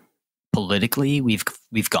specifically, politically, we've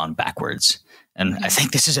gone backwards, and I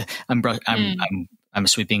think this is I'm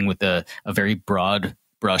sweeping with a very broad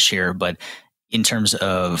brush here, but in terms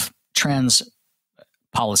of trans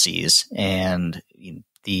policies and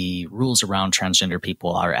the rules around transgender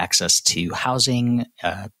people, our access to housing,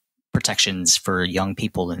 protections for young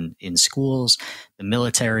people in schools, the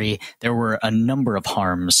military. There were a number of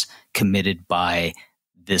harms committed by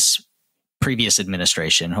this previous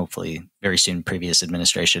administration, hopefully very soon previous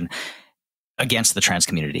administration, against the trans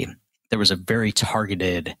community. There was a very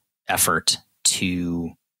targeted effort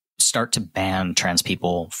to start to ban trans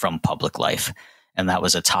people from public life. And that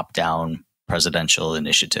was a top-down presidential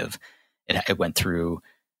initiative. It went through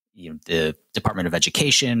the Department of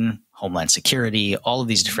Education, Homeland Security, all of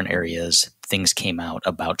these different areas. Things came out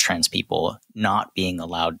about trans people not being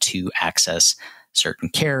allowed to access certain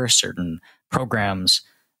care, certain programs,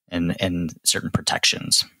 and certain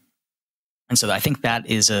protections. And so I think that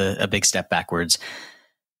is a big step backwards.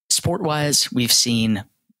 Sport-wise, we've seen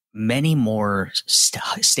many more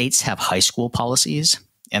states have high school policies,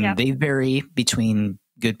 and they vary between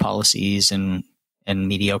good policies and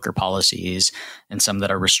mediocre policies, and some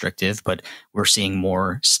that are restrictive, but we're seeing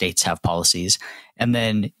more states have policies. And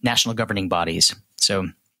then national governing bodies. So,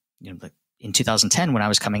 in 2010, when I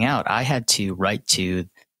was coming out, I had to write to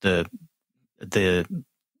the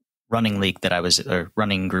running league that I was, or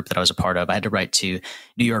running group that I was a part of. I had to write to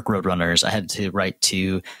New York Roadrunners. I had to write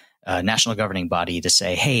to a national governing body to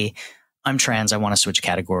say, hey, I'm trans. I want to switch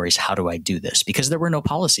categories. How do I do this? Because there were no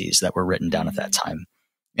policies that were written down at that time.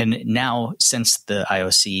 And now, since the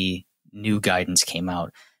IOC new guidance came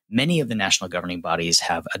out, many of the national governing bodies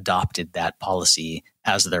have adopted that policy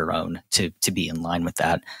as their own to be in line with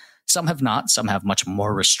that. Some have not. Some have much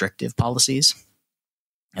more restrictive policies,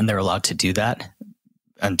 and they're allowed to do that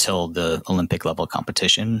until the Olympic level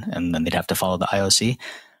competition, and then they'd have to follow the IOC.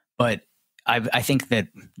 But I think that,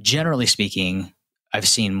 generally speaking, I've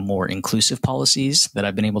seen more inclusive policies that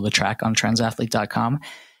I've been able to track on transathlete.com.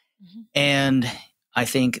 Mm-hmm. And I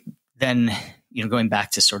think then, going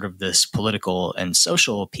back to sort of this political and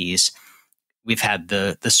social piece, we've had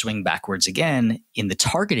the swing backwards again in the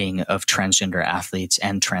targeting of transgender athletes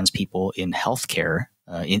and trans people in healthcare,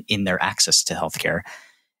 in their access to healthcare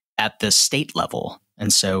at the state level.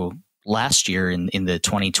 And so last year in the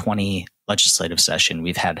 2020 legislative session,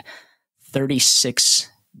 we've had 36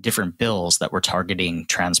 different bills that were targeting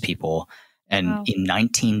trans people, and in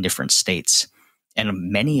 19 different states.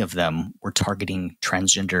 And many of them were targeting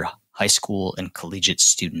transgender high school and collegiate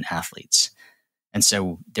student athletes. And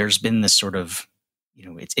so there's been this sort of,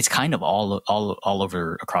 it's kind of all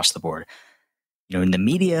over across the board. In the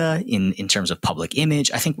media, in terms of public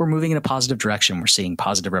image, I think we're moving in a positive direction. We're seeing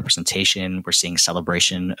positive representation. We're seeing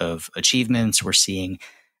celebration of achievements. We're seeing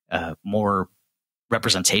more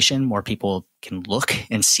representation. More people can look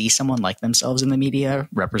and see someone like themselves in the media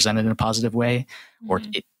represented in a positive way, or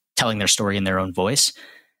telling their story in their own voice.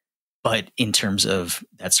 But in terms of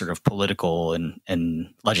that sort of political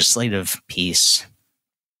and legislative piece,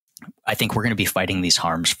 I think we're going to be fighting these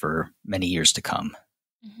harms for many years to come.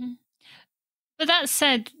 Mm-hmm. But that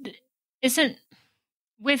said, for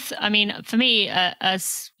me,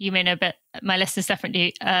 as you may know, but my listeners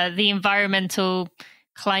definitely do, the environmental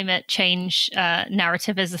climate change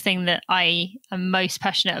narrative is the thing that I am most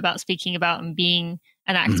passionate about speaking about and being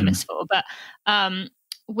an activist for. But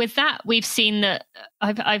with that, we've seen that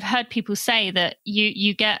I've heard people say that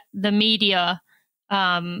you get the media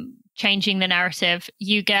changing the narrative,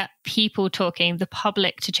 you get people talking, the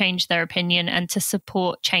public to change their opinion and to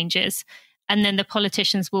support changes, and then the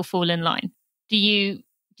politicians will fall in line. Do you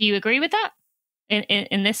agree with that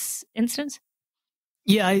in this instance?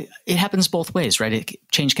 Yeah, it happens both ways, right?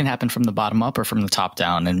 Change can happen from the bottom up or from the top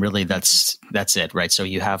down, and really that's it, right? So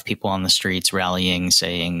you have people on the streets rallying,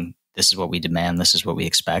 saying, this is what we demand, this is what we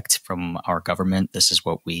expect from our government, this is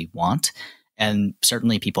what we want. And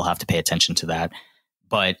certainly people have to pay attention to that.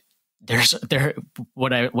 But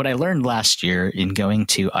what I learned last year in going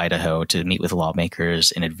to Idaho to meet with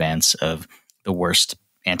lawmakers in advance of the worst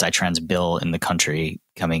anti-trans bill in the country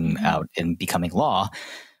coming out and becoming law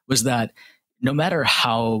was that no matter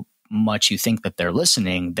how much you think that they're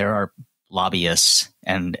listening, there are lobbyists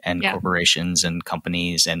and corporations and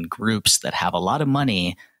companies and groups that have a lot of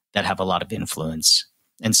money, that have a lot of influence.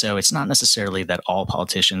 And so it's not necessarily that all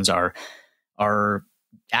politicians are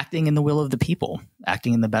acting in the will of the people,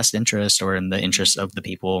 acting in the best interest or in the interest of the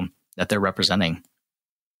people that they're representing.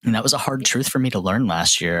 And that was a hard truth for me to learn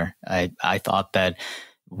last year. I thought that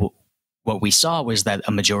what we saw was that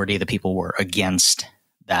a majority of the people were against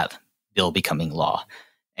that bill becoming law.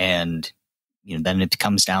 And then it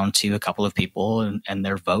comes down to a couple of people and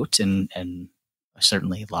their vote and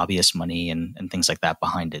certainly lobbyist money and things like that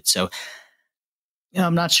behind it. So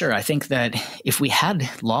I'm not sure. I think that if we had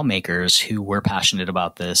lawmakers who were passionate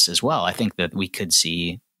about this as well, I think that we could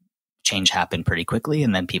see change happen pretty quickly,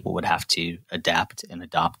 and then people would have to adapt and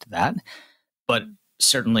adopt that. But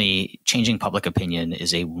certainly changing public opinion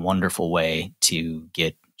is a wonderful way to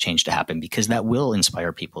get change to happen, because that will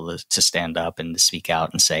inspire people to stand up and to speak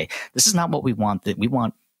out and say, this is not what we want. That we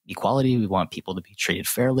want equality. We want people to be treated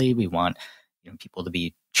fairly. We want people to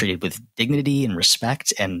be treated with dignity and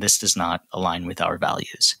respect. And this does not align with our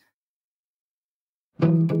values.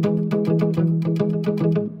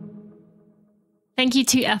 Thank you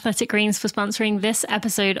to Athletic Greens for sponsoring this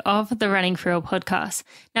episode of the Running for Real podcast.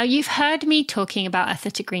 Now, you've heard me talking about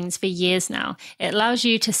Athletic Greens for years now. It allows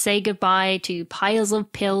you to say goodbye to piles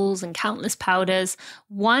of pills and countless powders.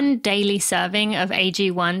 One daily serving of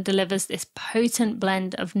AG1 delivers this potent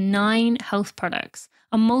blend of 9 health products,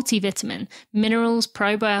 a multivitamin, minerals,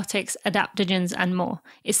 probiotics, adaptogens, and more.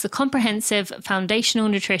 It's the comprehensive foundational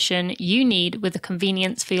nutrition you need with the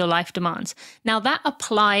convenience for your life demands. Now, that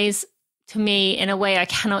applies to me in a way I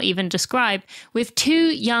cannot even describe. With 2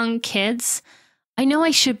 young kids, I know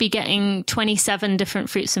I should be getting 27 different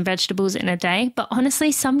fruits and vegetables in a day, but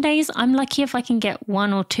honestly, some days I'm lucky if I can get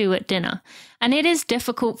 1 or 2 at dinner. And it is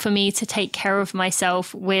difficult for me to take care of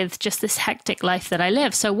myself with just this hectic life that I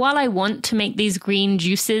live. So while I want to make these green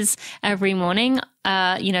juices every morning,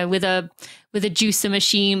 with a juicer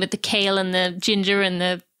machine, with the kale and the ginger and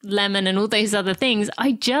the lemon and all those other things,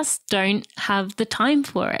 I just don't have the time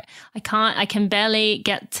for it. I can barely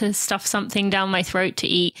get to stuff something down my throat to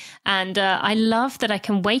eat. And I love that I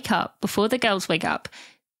can wake up before the girls wake up,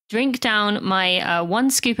 drink down my 1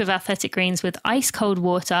 scoop of Athletic Greens with ice cold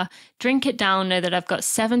water, drink it down, know that I've got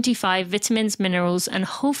 75 vitamins, minerals, and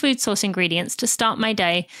whole food source ingredients to start my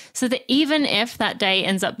day, so that even if that day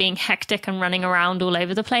ends up being hectic and running around all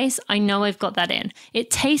over the place, I know I've got that in. It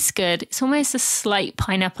tastes good. It's almost a slight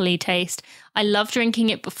pineapple-y taste. I love drinking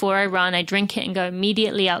it before I run. I drink it and go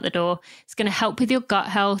immediately out the door. It's going to help with your gut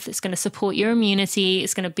health. It's going to support your immunity.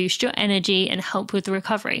 It's going to boost your energy and help with the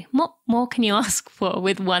recovery. What more can you ask for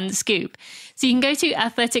with 1 scoop? So you can go to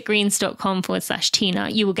athleticgreens.com/Tina.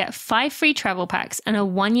 You will get 5 free travel packs and a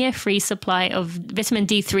 1-year free supply of vitamin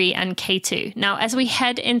D3 and K2. Now, as we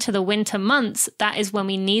head into the winter months, that is when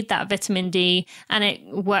we need that vitamin D, and it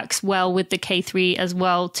works well with the K3 as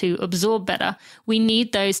well to absorb better. We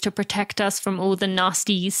need those to protect us from all the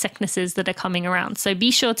nasty sicknesses that are coming around. So be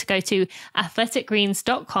sure to go to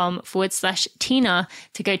athleticgreens.com/Tina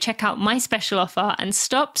to go check out my special offer and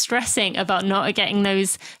stop stressing about not getting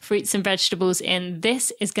those fruits and vegetables in.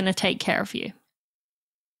 This is going to take care of you.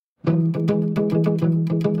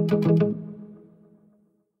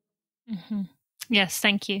 Mm-hmm. Yes,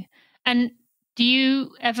 thank you. And do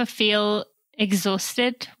you ever feel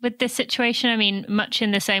exhausted with this situation? I mean, much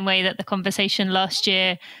in the same way that the conversation last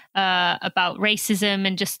year about racism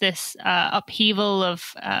and just this upheaval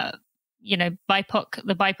of, the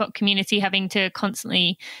BIPOC community having to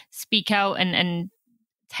constantly speak out and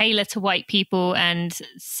tailor to white people and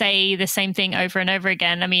say the same thing over and over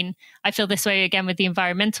again. I mean, I feel this way again with the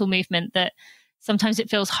environmental movement, that sometimes it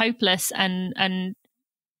feels hopeless and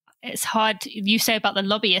it's hard. You say about the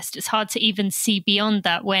lobbyist, it's hard to even see beyond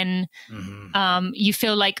that when you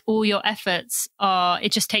feel like all your efforts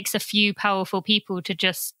it just takes a few powerful people to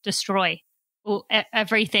just destroy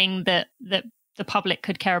everything that the public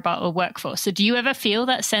could care about or work for. So do you ever feel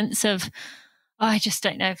that sense of, I just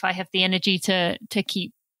don't know if I have the energy to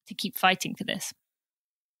keep fighting for this?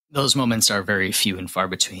 Those moments are very few and far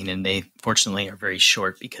between, and they fortunately are very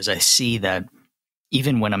short, because I see that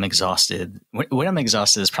even when I'm exhausted, when I'm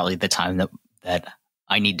exhausted is probably the time that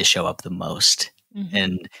I need to show up the most. Mm-hmm.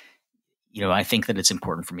 And, I think that it's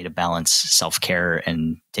important for me to balance self-care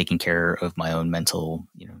and taking care of my own mental,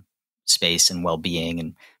 space and well-being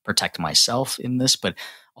and protect myself in this, but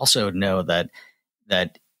also know that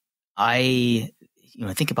I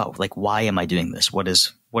think about, like, why am I doing this? What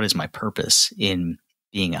is my purpose in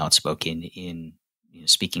being outspoken, in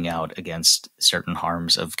speaking out against certain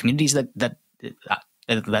harms of communities that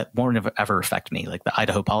won't ever affect me? Like the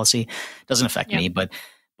Idaho policy doesn't affect me, but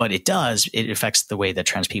it does. It affects the way that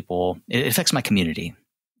trans people. It affects my community,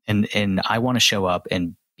 and I want to show up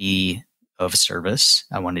and be of service.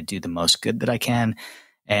 I want to do the most good that I can,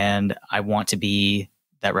 and I want to be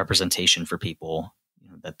that representation for people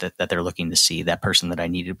that they're looking to see, that person that I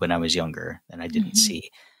needed when I was younger and I didn't see.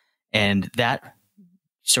 And that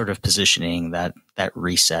sort of positioning, that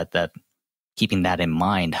reset, that keeping that in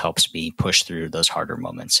mind helps me push through those harder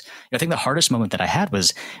moments. I think the hardest moment that I had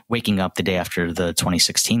was waking up the day after the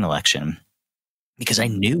 2016 election, because I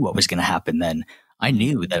knew what was going to happen then. I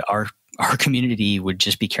knew that our community would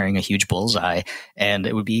just be carrying a huge bullseye, and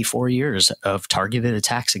it would be 4 years of targeted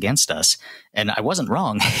attacks against us. And I wasn't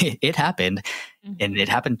wrong. It happened, and it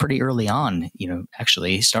happened pretty early on,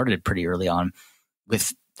 actually started pretty early on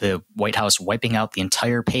with the White House wiping out the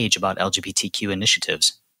entire page about LGBTQ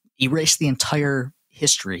initiatives, erased the entire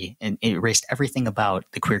history and erased everything about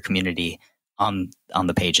the queer community on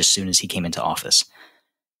the page as soon as he came into office.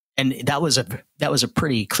 And that was a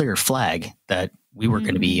pretty clear flag that we were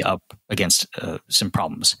going to be up against some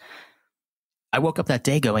problems. I woke up that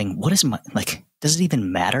day going, what is does it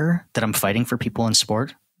even matter that I'm fighting for people in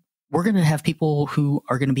sport? We're going to have people who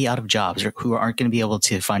are going to be out of jobs, or who aren't going to be able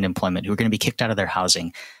to find employment, who are going to be kicked out of their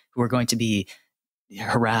housing, who are going to be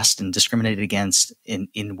harassed and discriminated against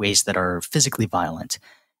in ways that are physically violent.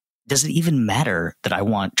 Does it even matter that I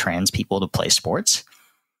want trans people to play sports?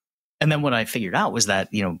 And then what I figured out was that,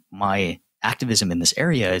 my activism in this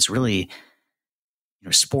area is really,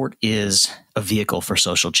 sport is a vehicle for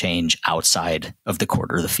social change outside of the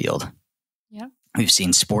court or the field. Yeah. We've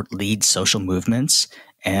seen sport lead social movements.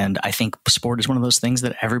 And I think sport is one of those things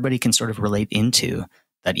that everybody can sort of relate into,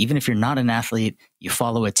 that even if you're not an athlete, you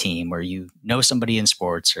follow a team, or you know somebody in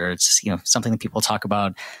sports, or it's, something that people talk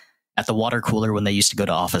about at the water cooler when they used to go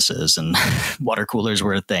to offices and water coolers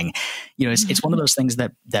were a thing. It's one of those things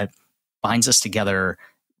that binds us together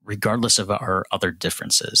regardless of our other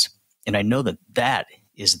differences. And I know that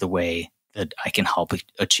is the way that I can help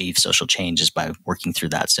achieve social change, is by working through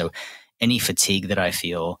that. So any fatigue that I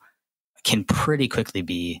feel can pretty quickly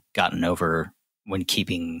be gotten over when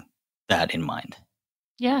keeping that in mind.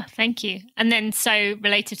 Yeah, thank you. And then, so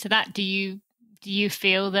related to that, do you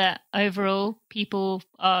feel that overall people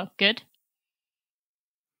are good?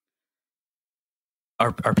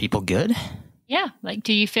 Are people good? Yeah.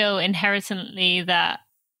 Do you feel inherently that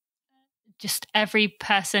just every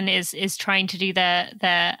person is trying to do their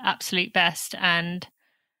absolute best, and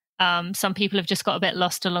some people have just got a bit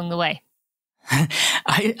lost along the way?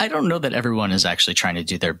 I don't know that everyone is actually trying to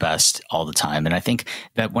do their best all the time. And I think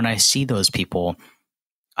that when I see those people,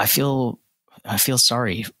 I feel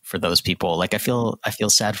sorry for those people. I feel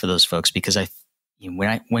sad for those folks, because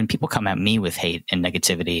when people come at me with hate and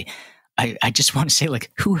negativity, I just want to say,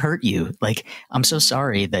 who hurt you? I'm so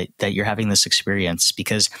sorry that you're having this experience,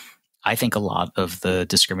 because I think a lot of the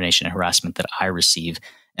discrimination and harassment that I receive,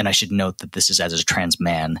 and I should note that this is as a trans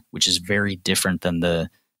man, which is very different than the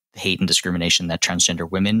hate and discrimination that transgender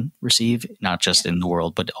women receive, not just in the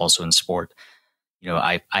world, but also in sport.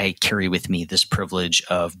 I carry with me this privilege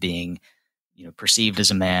of being, perceived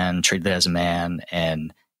as a man, treated as a man,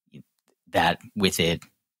 and that with it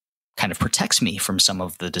kind of protects me from some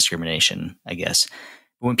of the discrimination, I guess.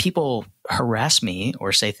 But when people harass me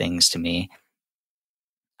or say things to me,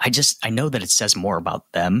 I know that it says more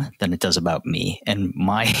about them than it does about me. And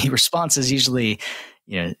my response is usually,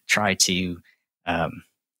 try to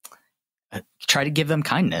give them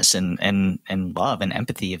kindness and love and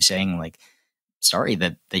empathy, of saying, sorry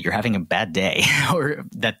that you're having a bad day or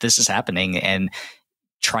that this is happening, and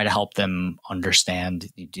try to help them understand.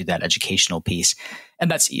 You do that educational piece. And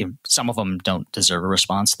that's, some of them don't deserve a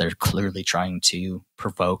response. They're clearly trying to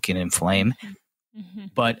provoke and inflame. Mm-hmm.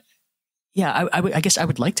 But yeah, I guess I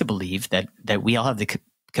would like to believe that we all have the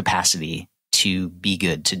capacity to be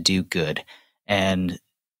good, to do good. And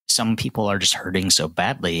some people are just hurting so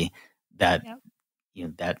badly that,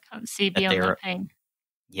 that can't see beyond their pain.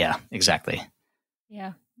 Yeah, exactly.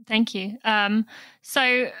 Yeah. Thank you.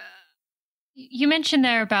 So you mentioned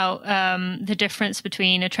there about the difference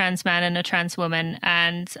between a trans man and a trans woman.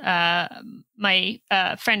 And my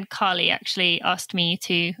friend Carly actually asked me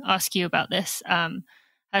to ask you about this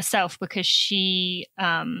herself, because she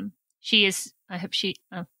is, I hope she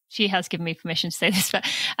has given me permission to say this, but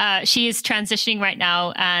she is transitioning right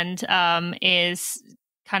now, and is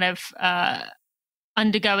kind of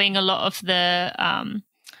undergoing a lot of the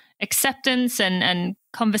acceptance and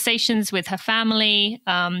conversations with her family,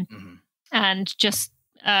 and just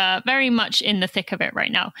very much in the thick of it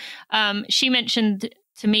right now. She mentioned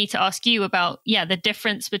to me to ask you about, the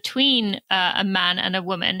difference between a man and a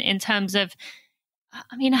woman in terms of,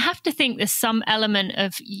 I have to think there's some element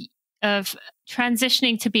of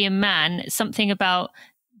transitioning to be a man, something about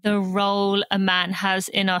the role a man has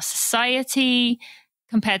in our society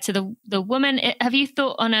compared to the woman. Have you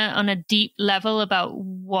thought on a deep level about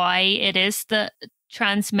why it is that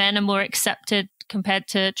trans men are more accepted compared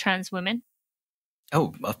to trans women?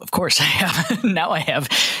 Oh, of course I have. Now I have.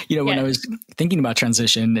 When I was thinking about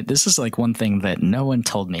transition, this is one thing that no one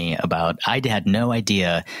told me about. I had no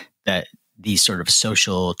idea that these sort of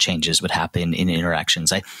social changes would happen in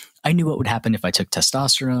interactions. I knew what would happen if I took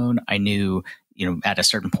testosterone. I knew, at a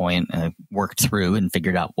certain point, worked through and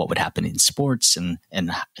figured out what would happen in sports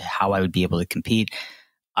and how I would be able to compete.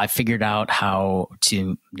 I figured out how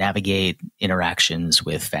to navigate interactions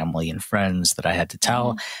with family and friends that I had to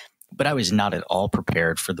tell. but I was not at all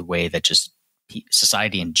prepared for the way that just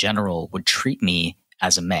society in general would treat me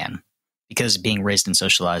as a man. Because being raised and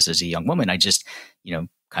socialized as a young woman, I just,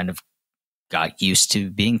 kind of got used to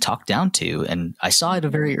being talked down to. And I saw at a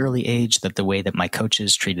very early age that the way that my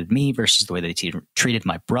coaches treated me versus the way they treated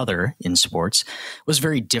my brother in sports was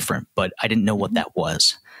very different, but I didn't know what that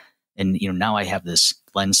was. And, now I have this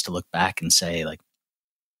lens to look back and say, like,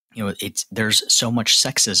 there's so much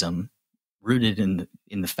sexism rooted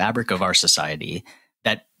in the fabric of our society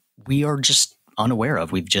that we are just unaware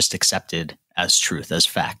of. We've just accepted as truth, as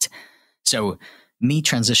fact. So me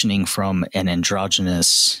transitioning from an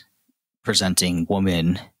androgynous presenting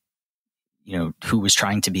woman, who was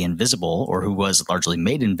trying to be invisible or who was largely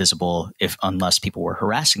made invisible unless people were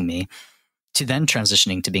harassing me, to then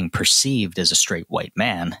transitioning to being perceived as a straight white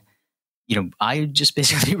man, I just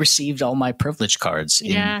basically received all my privilege cards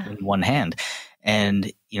in one hand.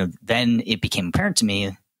 And, then it became apparent to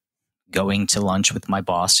me, going to lunch with my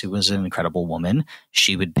boss, who was an incredible woman,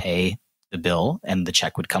 she would pay the bill and the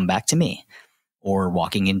check would come back to me. Or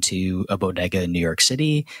walking into a bodega in New York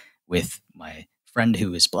City with my friend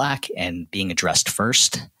who is Black and being addressed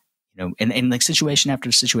first, and like situation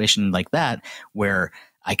after situation like that, where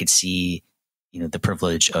I could see, the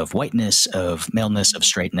privilege of whiteness, of maleness, of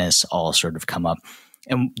straightness all sort of come up.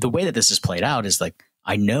 And the way that this is played out is like,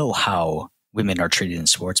 I know how women are treated in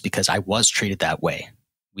sports because I was treated that way.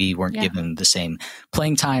 We weren't given the same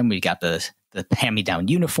playing time. We got the hand-me-down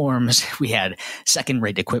uniforms. We had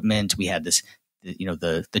second-rate equipment. We had this,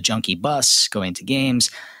 the junky bus going to games,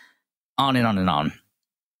 on and on and on.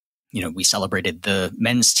 We celebrated the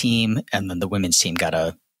men's team and then the women's team got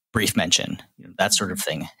a brief mention. That sort of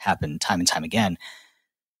thing happened time and time again.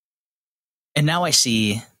 And now I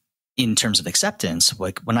see, in terms of acceptance,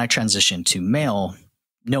 like when I transitioned to male,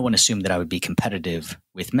 no one assumed that I would be competitive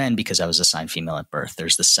with men because I was assigned female at birth.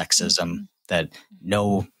 There's the sexism that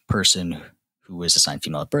no person who was assigned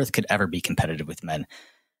female at birth could ever be competitive with men.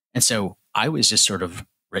 And so I was just sort of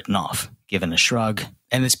written off, given a shrug.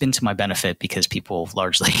 And it's been to my benefit because people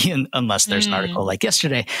largely, unless there's an article like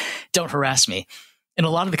yesterday, don't harass me. And a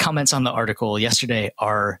lot of the comments on the article yesterday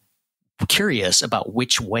are curious about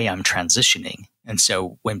which way I'm transitioning. And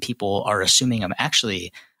so when people are assuming I'm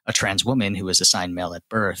actually a trans woman who was assigned male at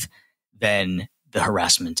birth, then the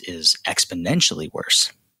harassment is exponentially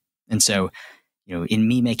worse. And so, in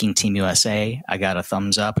me making Team USA, I got a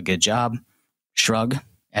thumbs up, a good job, shrug,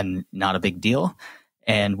 and not a big deal.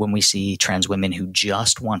 And when we see trans women who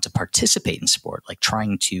just want to participate in sport, like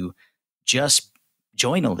trying to just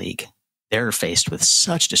join a league, they're faced with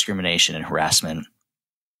such discrimination and harassment.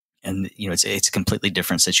 And, it's a completely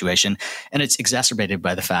different situation. And it's exacerbated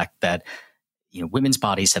by the fact that, women's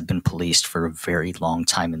bodies have been policed for a very long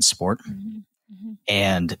time in sport.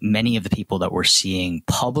 And many of the people that we're seeing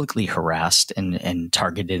publicly harassed and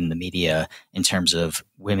targeted in the media in terms of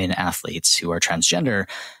women athletes who are transgender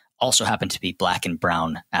also happen to be Black and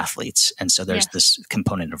brown athletes. And so there's this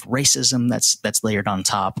component of racism that's layered on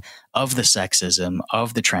top of the sexism,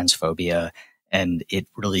 of the transphobia, and it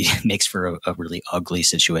really makes for a really ugly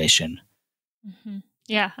situation.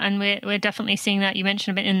 Yeah, and we're definitely seeing that. You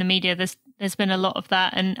mentioned a bit in the media. There's been a lot of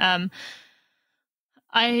that, and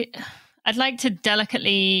I'd like to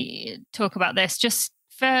delicately talk about this, just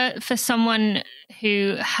for someone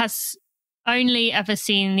who has only ever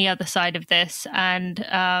seen the other side of this, and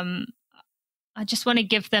I just want to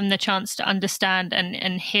give them the chance to understand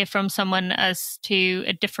and hear from someone as to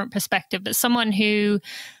a different perspective, but someone who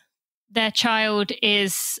their child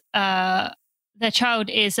is an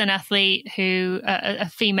athlete who a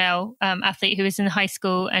female athlete who is in high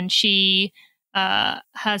school, and she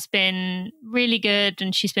has been really good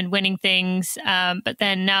and she's been winning things, but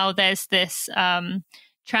then now there's this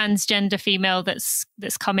transgender female that's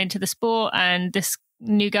come into the sport, and this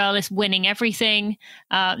new girl is winning everything.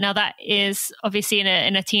 Now that is obviously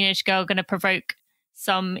in a teenage girl going to provoke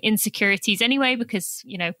some insecurities anyway, because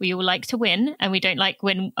we all like to win, and we don't like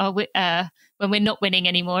when we're not winning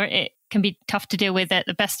anymore. It can be tough to deal with at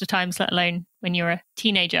the best of times, let alone when you're a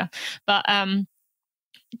teenager. But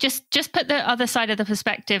just put the other side of the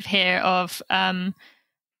perspective here of for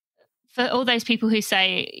all those people who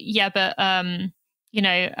say, yeah, but a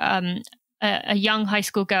young high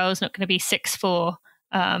school girl is not going to be 6'4"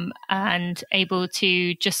 and able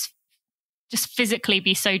to just physically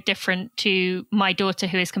be so different to my daughter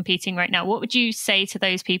who is competing right now. What would you say to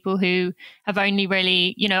those people who have only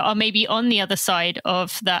really, are maybe on the other side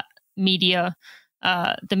of that media,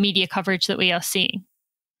 the media coverage that we are seeing?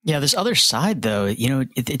 Yeah, this other side, though,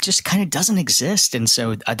 it just kind of doesn't exist, and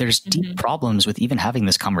so there's deep problems with even having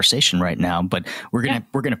this conversation right now. But we're gonna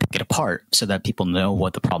pick it apart so that people know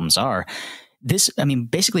what the problems are.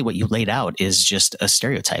 Basically, what you laid out is just a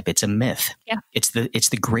stereotype. It's a myth. Yeah, it's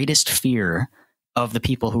the greatest fear of the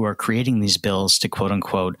people who are creating these bills to quote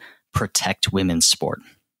unquote protect women's sport,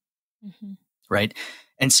 right?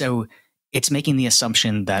 And so it's making the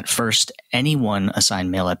assumption that first, anyone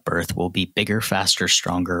assigned male at birth will be bigger, faster,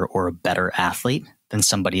 stronger, or a better athlete than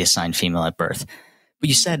somebody assigned female at birth. But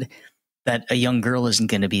you said that a young girl isn't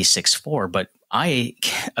going to be 6'4", but I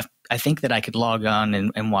think that I could log on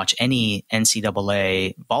and watch any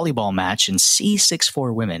NCAA volleyball match and see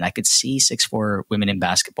 6'4" women. I could see 6'4" women in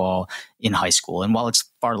basketball in high school. And while it's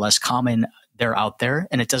far less common, they're out there,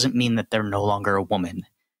 and it doesn't mean that they're no longer a woman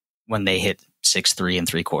when they hit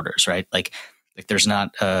 6'3"3/4", right? Like there's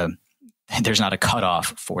not a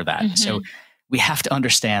cutoff for that. So we have to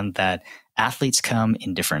understand that athletes come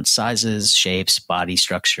in different sizes, shapes, body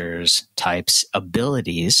structures, types,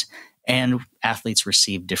 abilities, and athletes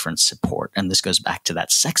receive different support. And this goes back to that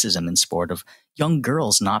sexism in sport of young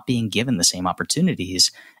girls not being given the same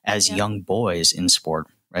opportunities as young boys in sport,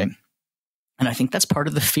 right? And I think that's part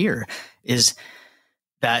of the fear, is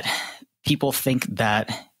that people think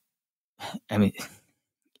that,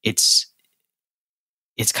 it's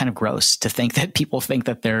kind of gross to think that people think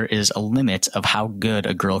that there is a limit of how good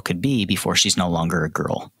a girl could be before she's no longer a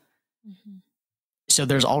girl. So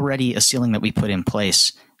there's already a ceiling that we put in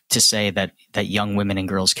place to say that young women and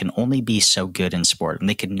girls can only be so good in sport, and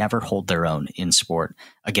they could never hold their own in sport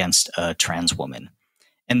against a trans woman.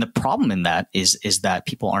 And the problem in that is that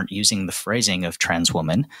people aren't using the phrasing of trans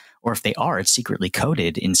woman, or if they are, it's secretly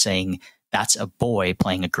coded in saying that's a boy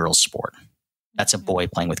playing a girl's sport. That's a boy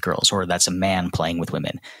playing with girls, or that's a man playing with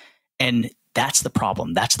women. And that's the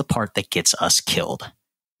problem. That's the part that gets us killed,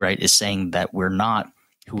 right? Is saying that we're not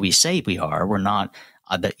who we say we are. We're not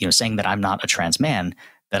saying that I'm not a trans man,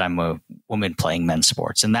 that I'm a woman playing men's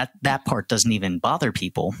sports. And that part doesn't even bother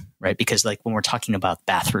people, right? Because like when we're talking about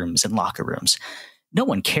bathrooms and locker rooms, no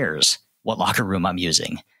one cares what locker room I'm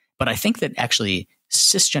using. But I think that actually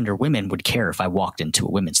cisgender women would care if I walked into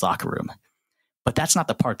a women's locker room. But that's not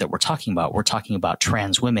the part that we're talking about. We're talking about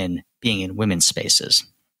trans women being in women's spaces.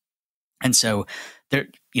 And so there,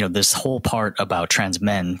 this whole part about trans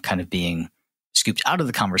men kind of being scooped out of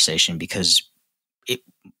the conversation because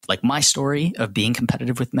like my story of being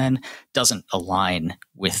competitive with men doesn't align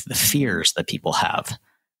with the fears that people have,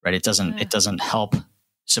 right? It doesn't help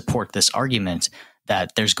support this argument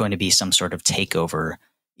that there's going to be some sort of takeover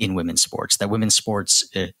in women's sports, that women's sports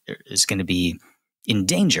is going to be in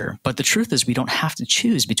danger. But the truth is we don't have to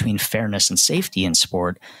choose between fairness and safety in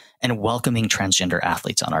sport and welcoming transgender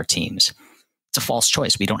athletes on our teams. It's a false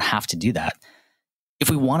choice. We don't have to do that. If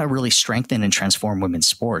we want to really strengthen and transform women's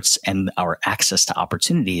sports and our access to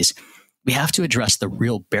opportunities, we have to address the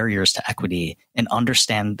real barriers to equity and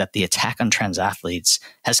understand that the attack on trans athletes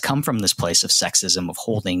has come from this place of sexism, of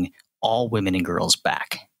holding all women and girls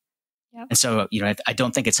back. Yep. And so, I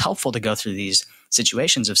don't think it's helpful to go through these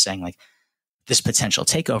situations of saying like this potential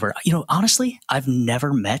takeover. Honestly, I've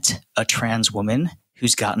never met a trans woman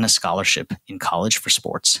who's gotten a scholarship in college for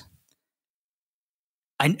sports.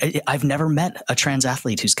 I've never met a trans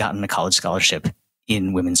athlete who's gotten a college scholarship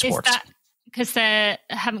in women's sports. Is that because they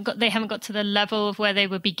haven't got to the level of where they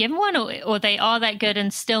would be given one, or they are that good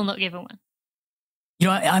and still not given one?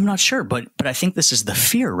 I'm not sure, but I think this is the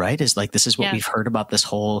fear, right? Is like, this is what we've heard about this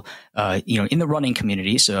whole, in the running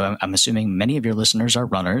community. So I'm assuming many of your listeners are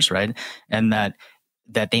runners, right? And that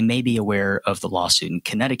they may be aware of the lawsuit in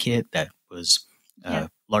Connecticut that was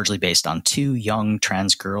largely based on two young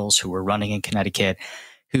trans girls who were running in Connecticut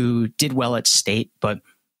who did well at state. But,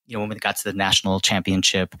 when we got to the national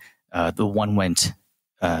championship, the one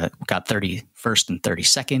got 31st and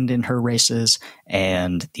 32nd in her races,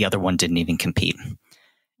 and the other one didn't even compete.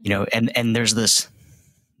 And there's this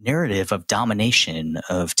narrative of domination,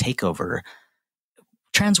 of takeover.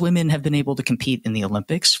 Trans women have been able to compete in the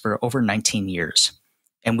Olympics for over 19 years,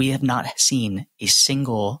 and we have not seen a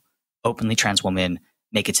single openly trans woman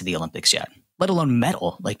make it to the Olympics yet, let alone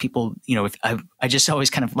medal. Like people, if I just always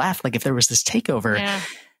kind of laugh, like if there was this takeover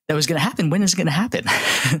that was going to happen, when is it going to happen?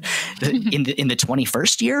 in the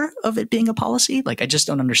 21st year of it being a policy? Like, I just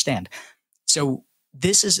don't understand. So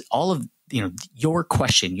this is all of, your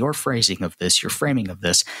question, your phrasing of this, your framing of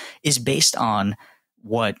this is based on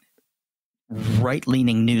what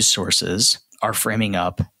right-leaning news sources are framing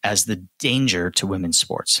up as the danger to women's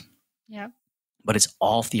sports. Yeah. But it's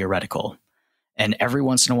all theoretical. And every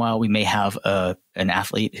once in a while, we may have an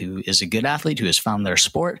athlete who is a good athlete, who has found their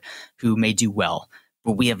sport, who may do well.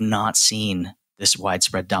 but we have not seen this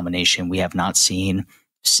widespread domination. We have not seen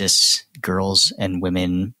cis girls and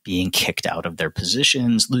women being kicked out of their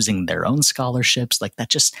positions, losing their own scholarships. Like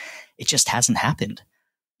that it just hasn't happened.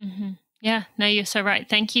 Mm-hmm. Yeah, no, you're so right.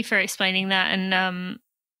 Thank you for explaining that. And,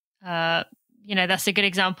 that's a good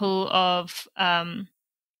example of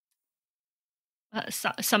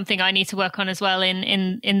something I need to work on as well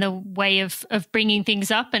in the way of bringing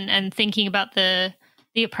things up and thinking about the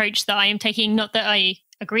approach that I am taking. Not that I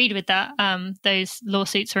agreed with that, those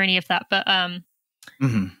lawsuits or any of that, but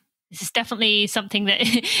this is definitely something that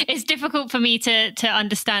is difficult for me to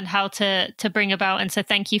understand how to bring about. And so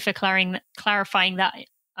thank you for clarifying that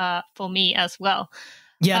for me as well.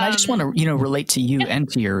 Yeah, and I just want to, relate to you and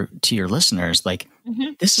to your listeners. Like,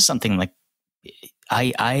 this is something like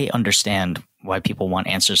I understand why people want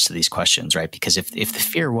answers to these questions, right? Because if the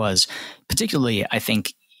fear was, particularly, I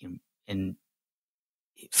think,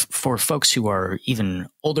 for folks who are even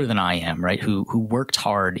older than I am, right, who worked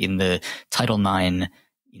hard in the Title IX,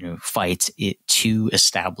 fight to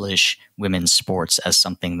establish women's sports as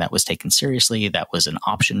something that was taken seriously, that was an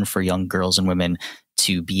option for young girls and women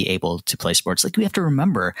to be able to play sports. Like, we have to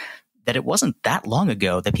remember that it wasn't that long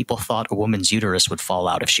ago that people thought a woman's uterus would fall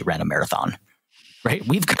out if she ran a marathon, right?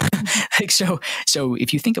 We've got like, so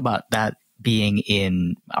if you think about that being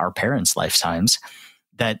in our parents' lifetimes,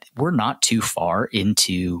 that we're not too far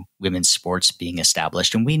into women's sports being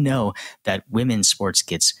established. And we know that women's sports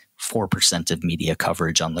gets 4% of media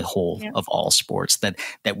coverage on the whole of all sports, that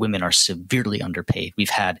women are severely underpaid.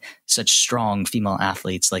 We've had such strong female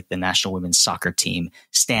athletes like the national women's soccer team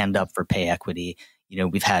stand up for pay equity.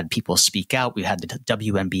 We've had people speak out. We've had the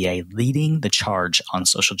WNBA leading the charge on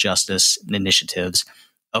social justice initiatives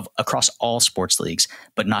across all sports leagues,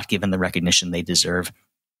 but not given the recognition they deserve,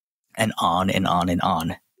 and on and on and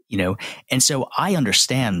on, And so I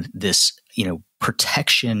understand this,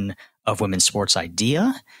 protection of women's sports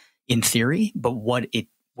idea in theory, but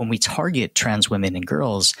when we target trans women and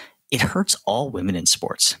girls, it hurts all women in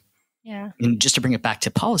sports. Yeah. And just to bring it back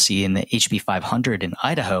to policy, in the HB 500 in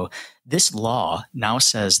Idaho, this law now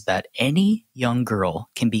says that any young girl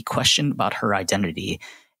can be questioned about her identity,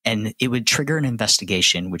 and it would trigger an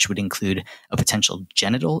investigation, which would include a potential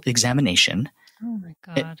genital examination. Oh my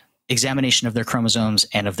God. Examination of their chromosomes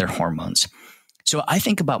and of their hormones. So I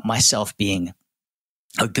think about myself being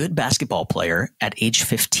a good basketball player at age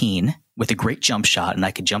 15 with a great jump shot, and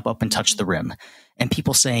I could jump up and touch the rim. And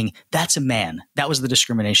people saying, that's a man. That was the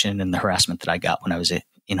discrimination and the harassment that I got when I was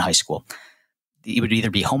in high school. It would either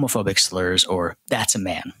be homophobic slurs or that's a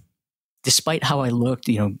man. Despite how I looked,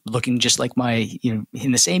 looking just like my,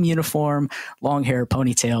 in the same uniform, long hair,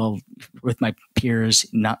 ponytail with my peers,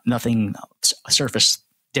 nothing surface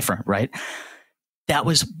different, right? That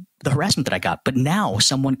was the harassment that I got. But now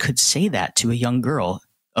someone could say that to a young girl,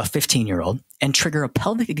 a 15-year-old, and trigger a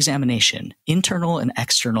pelvic examination, internal and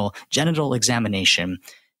external genital examination,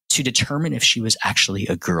 to determine if she was actually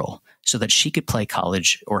a girl so that she could play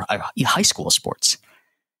college or high school sports.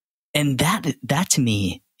 And that to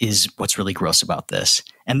me is what's really gross about this.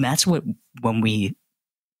 And that's when we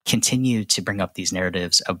continue to bring up these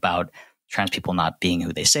narratives about trans people not being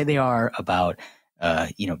who they say they are, about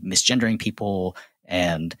misgendering people,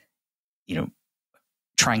 and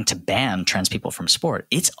trying to ban trans people from sport.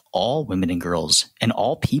 It's all women and girls and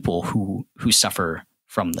all people who suffer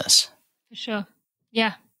from this. For sure.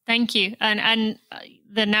 Yeah. Thank you. And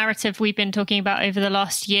the narrative we've been talking about over the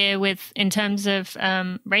last year in terms of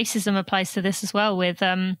racism applies to this as well. With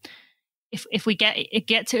if we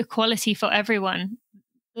get to equality for everyone,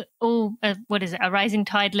 a rising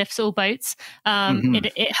tide lifts all boats.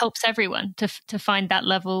 It helps everyone to find that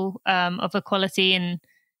level of equality. And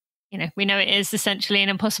we know it is essentially an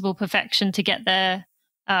impossible perfection to get there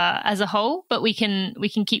as a whole, but we can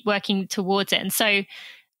keep working towards it. And so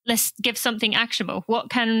let's give something actionable. What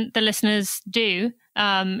can the listeners do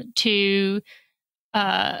to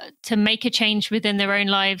make a change within their own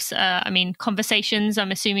lives? Conversations,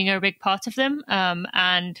 I'm assuming, are a big part of them.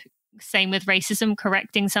 And same with racism,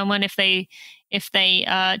 correcting someone if they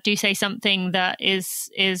do say something that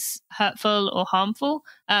is hurtful or harmful.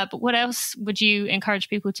 But what else would you encourage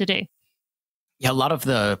people to do? Yeah, a lot of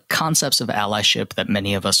the concepts of allyship that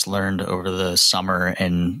many of us learned over the summer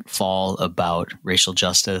and fall about racial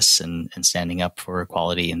justice and standing up for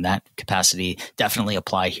equality in that capacity definitely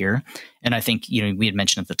apply here. And I think, we had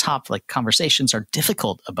mentioned at the top, like, conversations are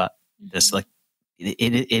difficult about this. Like,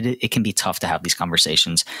 it can be tough to have these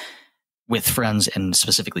conversations with friends and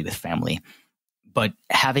specifically with family. But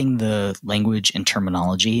having the language and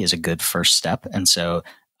terminology is a good first step. And so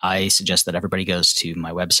I suggest that everybody goes to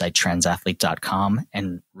my website, transathlete.com,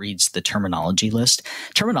 and reads the terminology list.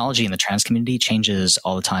 Terminology in the trans community changes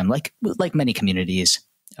all the time, like many communities,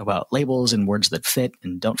 about labels and words that fit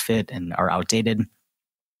and don't fit and are outdated.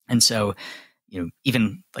 And so,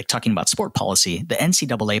 even like talking about sport policy, the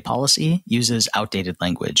NCAA policy uses outdated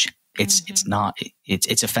language.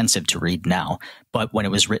 It's offensive to read now, but when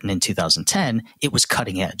it was written in 2010, it was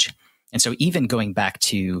cutting edge. And so even going back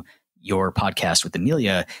to your podcast with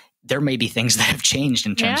Amelia, there may be things that have changed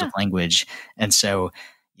in terms of language. And so,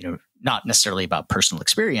 not necessarily about personal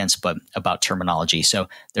experience, but about terminology. So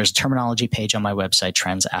there's a terminology page on my website,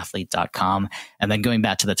 transathlete.com. And then going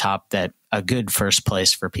back to the top, that a good first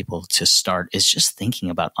place for people to start is just thinking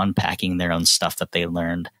about unpacking their own stuff that they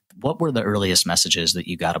learned. What were the earliest messages that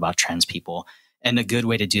you got about trans people? And a good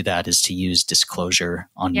way to do that is to use Disclosure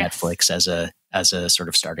on Netflix as a sort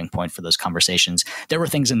of starting point for those conversations. There were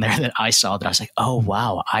things in there that I saw that I was like, oh,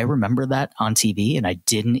 wow, I remember that on TV, and I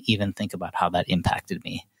didn't even think about how that impacted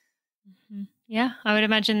me. Yeah, I would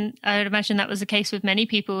imagine that was the case with many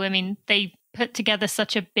people. I mean, they put together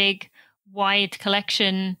such a big, wide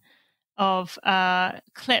collection of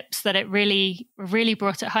clips that it really, really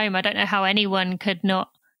brought it home. I don't know how anyone could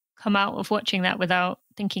not come out of watching that without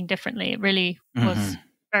thinking differently. It really was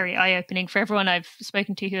very eye-opening for everyone I've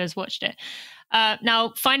spoken to who has watched it.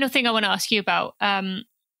 Now, final thing I want to ask you about.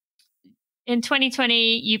 In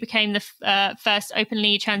 2020, you became the first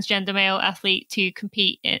openly transgender male athlete to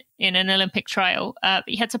compete in an Olympic trial, but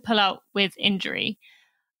you had to pull out with injury.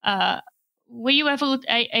 Were you ever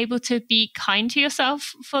able to be kind to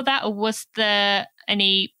yourself for that, or was there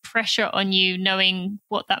any pressure on you knowing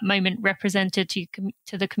what that moment represented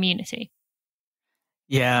to the community?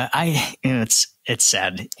 Yeah, it's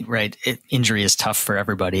sad, right? Injury is tough for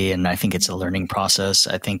everybody, and I think it's a learning process.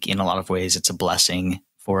 I think in a lot of ways it's a blessing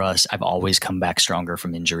for us. I've always come back stronger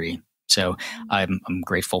from injury. So I'm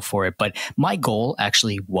grateful for it. But my goal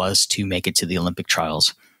actually was to make it to the Olympic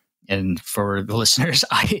trials. And for the listeners,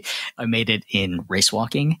 I made it in race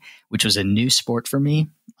walking, which was a new sport for me.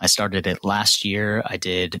 I started it last year. I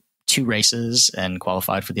did 2 races and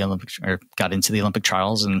qualified for the got into the Olympic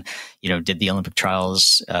trials, and, did the Olympic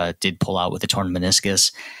trials, did pull out with a torn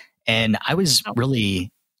meniscus. And I was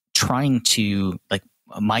really trying to,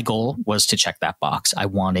 my goal was to check that box. I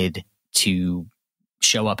wanted to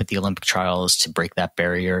show up at the Olympic trials to break that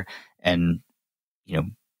barrier and,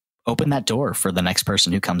 open that door for the next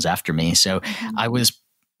person who comes after me. So I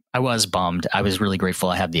was bummed. I was really grateful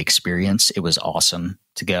I had the experience. It was awesome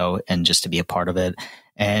to go and just to be a part of it.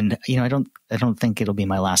 And, I don't think it'll be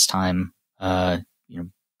my last time, on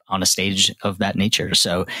a stage of that nature.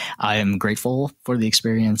 So I am grateful for the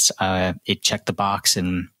experience. It checked the box,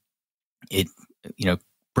 and it,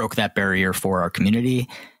 broke that barrier for our community.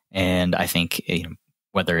 And I think,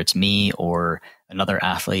 whether it's me or another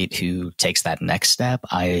athlete who takes that next step,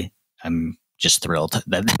 I'm just thrilled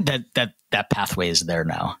that pathway is there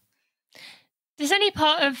now. Does any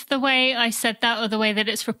part of the way I said that or the way that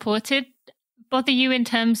it's reported bother you in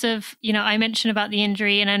terms of, I mentioned about the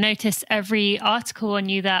injury, and I noticed every article on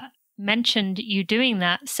you that mentioned you doing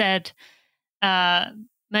that said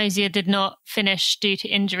Mosier did not finish due to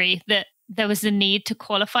injury, that there was the need to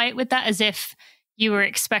qualify it with that, as if you were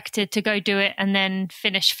expected to go do it and then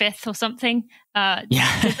finish 5th or something.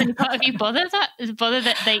 Does any part of you bother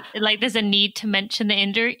that they there's a need to mention the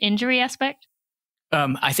injury aspect?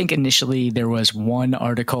 I think initially there was one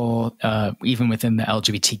article, even within the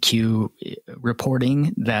LGBTQ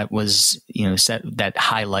reporting, that was, that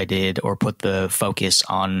highlighted or put the focus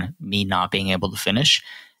on me not being able to finish.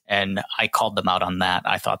 And I called them out on that.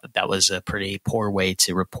 I thought that was a pretty poor way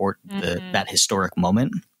to report that historic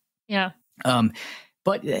moment. Yeah.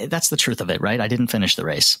 But that's the truth of it, right? I didn't finish the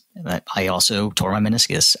race. I also tore my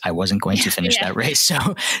meniscus. I wasn't going to finish that race.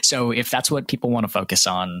 So if that's what people want to focus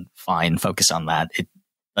on, fine, focus on that.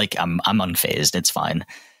 I'm unfazed. It's fine.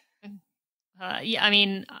 I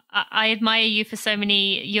mean, I admire you for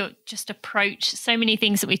your just approach, so many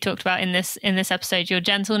things that we talked about in this episode, your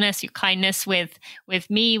gentleness, your kindness with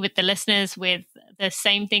me, with the listeners, with the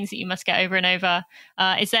same things that you must get over and over.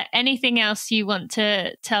 Is there anything else you want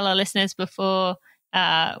to tell our listeners before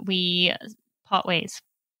we part ways?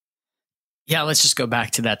 Yeah, let's just go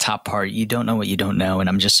back to that top part. You don't know what you don't know. And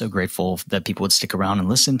I'm just so grateful that people would stick around and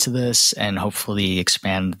listen to this and hopefully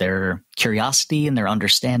expand their curiosity and their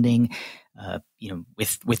understanding.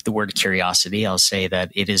 With the word curiosity, I'll say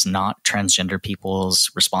that it is not transgender people's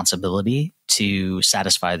responsibility to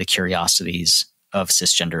satisfy the curiosities of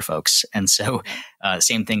cisgender folks. And so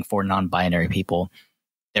same thing for non-binary people.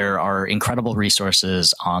 There are incredible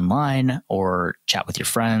resources online, or chat with your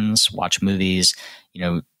friends, watch movies,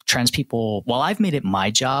 trans people, well, I've made it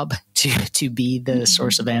my job to be the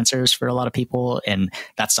source of answers for a lot of people. And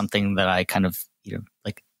that's something that I kind of,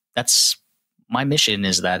 like, that's my mission,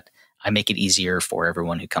 is that I make it easier for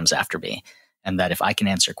everyone who comes after me. And that if I can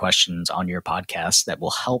answer questions on your podcast that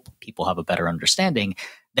will help people have a better understanding,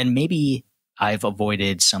 then maybe I've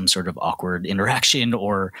avoided some sort of awkward interaction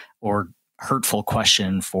or hurtful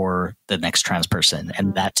question for the next trans person.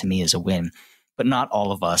 And that to me is a win. But not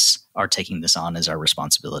all of us are taking this on as our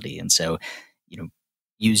responsibility. And so,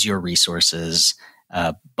 use your resources,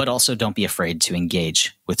 but also don't be afraid to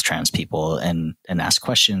engage with trans people and ask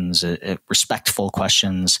questions, respectful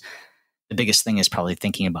questions. The biggest thing is probably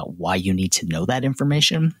thinking about why you need to know that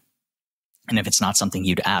information. And if it's not something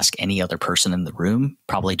you'd ask any other person in the room,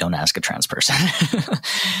 probably don't ask a trans person.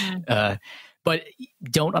 But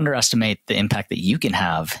don't underestimate the impact that you can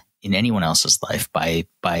have in anyone else's life by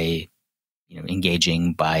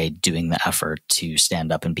engaging, by doing the effort to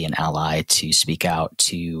stand up and be an ally, to speak out,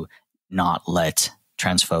 to not let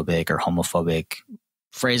transphobic or homophobic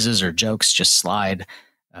phrases or jokes just slide.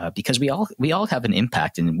 Because we all have an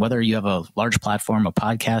impact, and whether you have a large platform, a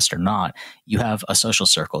podcast or not, you have a social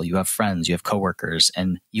circle, you have friends, you have coworkers,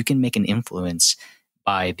 and you can make an influence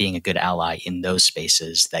by being a good ally in those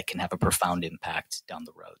spaces that can have a profound impact down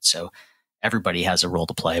the road. So everybody has a role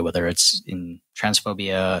to play, whether it's in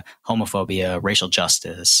transphobia, homophobia, racial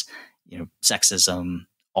justice, sexism,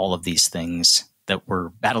 all of these things that we're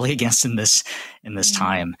battling against in this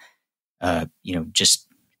time. Just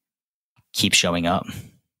keep showing up.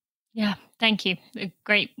 Yeah, thank you.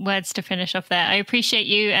 Great words to finish off there. I appreciate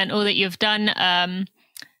you and all that you've done.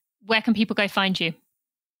 Where can people go find you?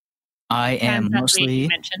 I am mostly...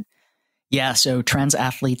 Yeah, so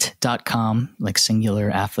transathlete.com, like singular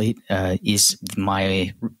athlete, is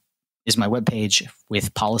my webpage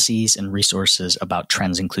with policies and resources about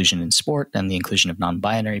trans inclusion in sport and the inclusion of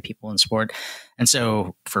non-binary people in sport. And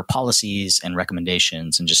so for policies and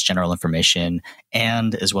recommendations and just general information,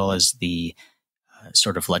 and as well as the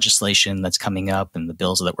sort of legislation that's coming up and the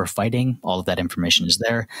bills that we're fighting, all of that information is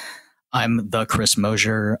there. I'm the Chris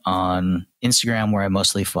Mosier on Instagram, where I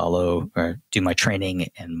mostly follow or do my training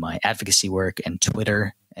and my advocacy work, and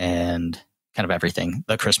Twitter and kind of everything.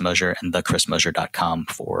 The Chris Mosier and thechrismosier.com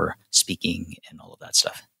for speaking and all of that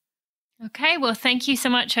stuff. Okay, well, thank you so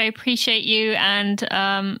much. I appreciate you. And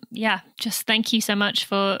just thank you so much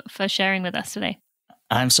for sharing with us today.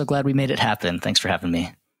 I'm so glad we made it happen. Thanks for having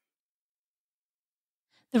me.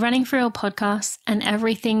 The Running for Real podcast and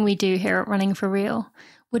everything we do here at Running for Real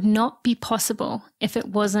would not be possible if it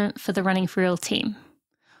wasn't for the Running for Real team.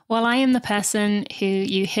 While I am the person who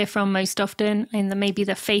you hear from most often and maybe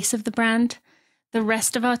the face of the brand, the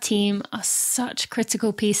rest of our team are such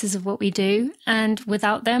critical pieces of what we do. And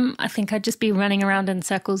without them, I think I'd just be running around in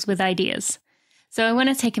circles with ideas. So I want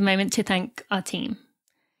to take a moment to thank our team.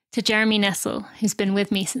 To Jeremy Nessel, who's been with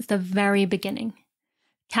me since the very beginning.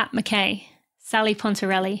 Kat McKay, Sally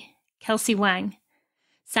Pontarelli, Kelsey Wang,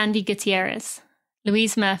 Sandy Gutierrez,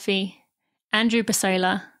 Louise Murphy, Andrew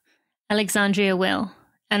Basola, Alexandria Will,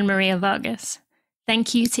 and Maria Vargas.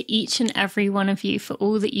 Thank you to each and every one of you for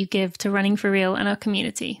all that you give to Running for Real and our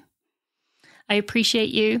community. I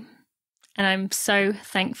appreciate you, and I'm so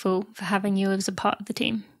thankful for having you as a part of the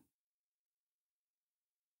team.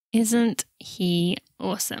 Isn't he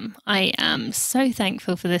awesome? I am so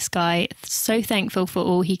thankful for this guy, so thankful for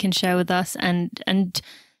all he can share with us and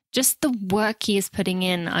just the work he is putting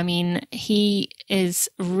in. I mean, he is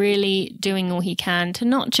really doing all he can to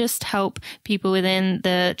not just help people within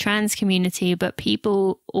the trans community, but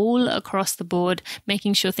people all across the board,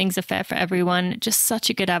 making sure things are fair for everyone. Just such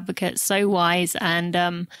a good advocate, so wise.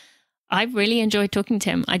 And I really enjoyed talking to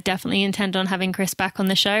him. I definitely intend on having Chris back on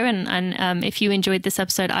the show. And if you enjoyed this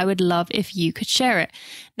episode, I would love if you could share it.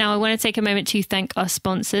 Now, I want to take a moment to thank our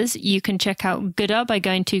sponsors. You can check out Gooda by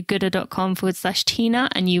going to gooda.com/Tina,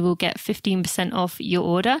 and you will get 15% off your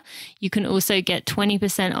order. You can also get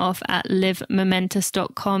 20% off at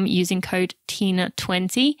livemomentous.com using code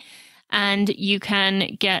TINA20. And you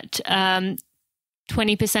can get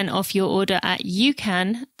 20% off your order at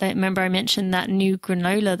UCAN. Remember I mentioned that new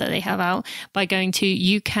granola that they have out, by going to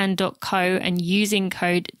ucan.co and using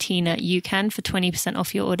code TINA UCAN for 20%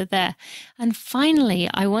 off your order there. And finally,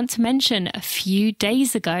 I want to mention a few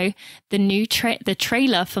days ago, the new the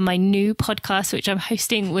trailer for my new podcast, which I'm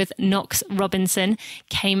hosting with Knox Robinson,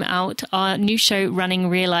 came out. Our new show, Running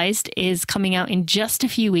Realized, is coming out in just a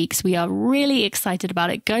few weeks. We are really excited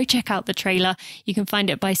about it. Go check out the trailer. You can find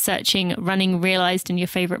it by searching Running Realized Realized in your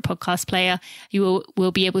favorite podcast player. You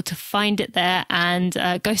will be able to find it there, and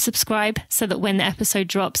go subscribe so that when the episode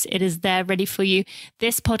drops, it is there ready for you.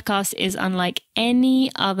 This podcast is unlike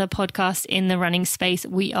any other podcast in the running space.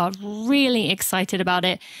 We are really excited about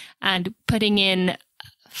it and putting in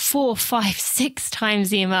 4, 5, 6 times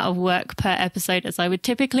the amount of work per episode as I would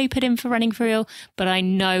typically put in for Running for Real, but I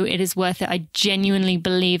know it is worth it. I genuinely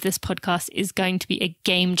believe this podcast is going to be a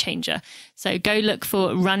game changer. So go look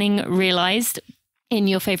for Running Realized in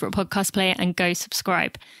your favorite podcast player and go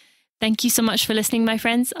subscribe. Thank you so much for listening, my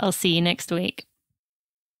friends. I'll see you next week.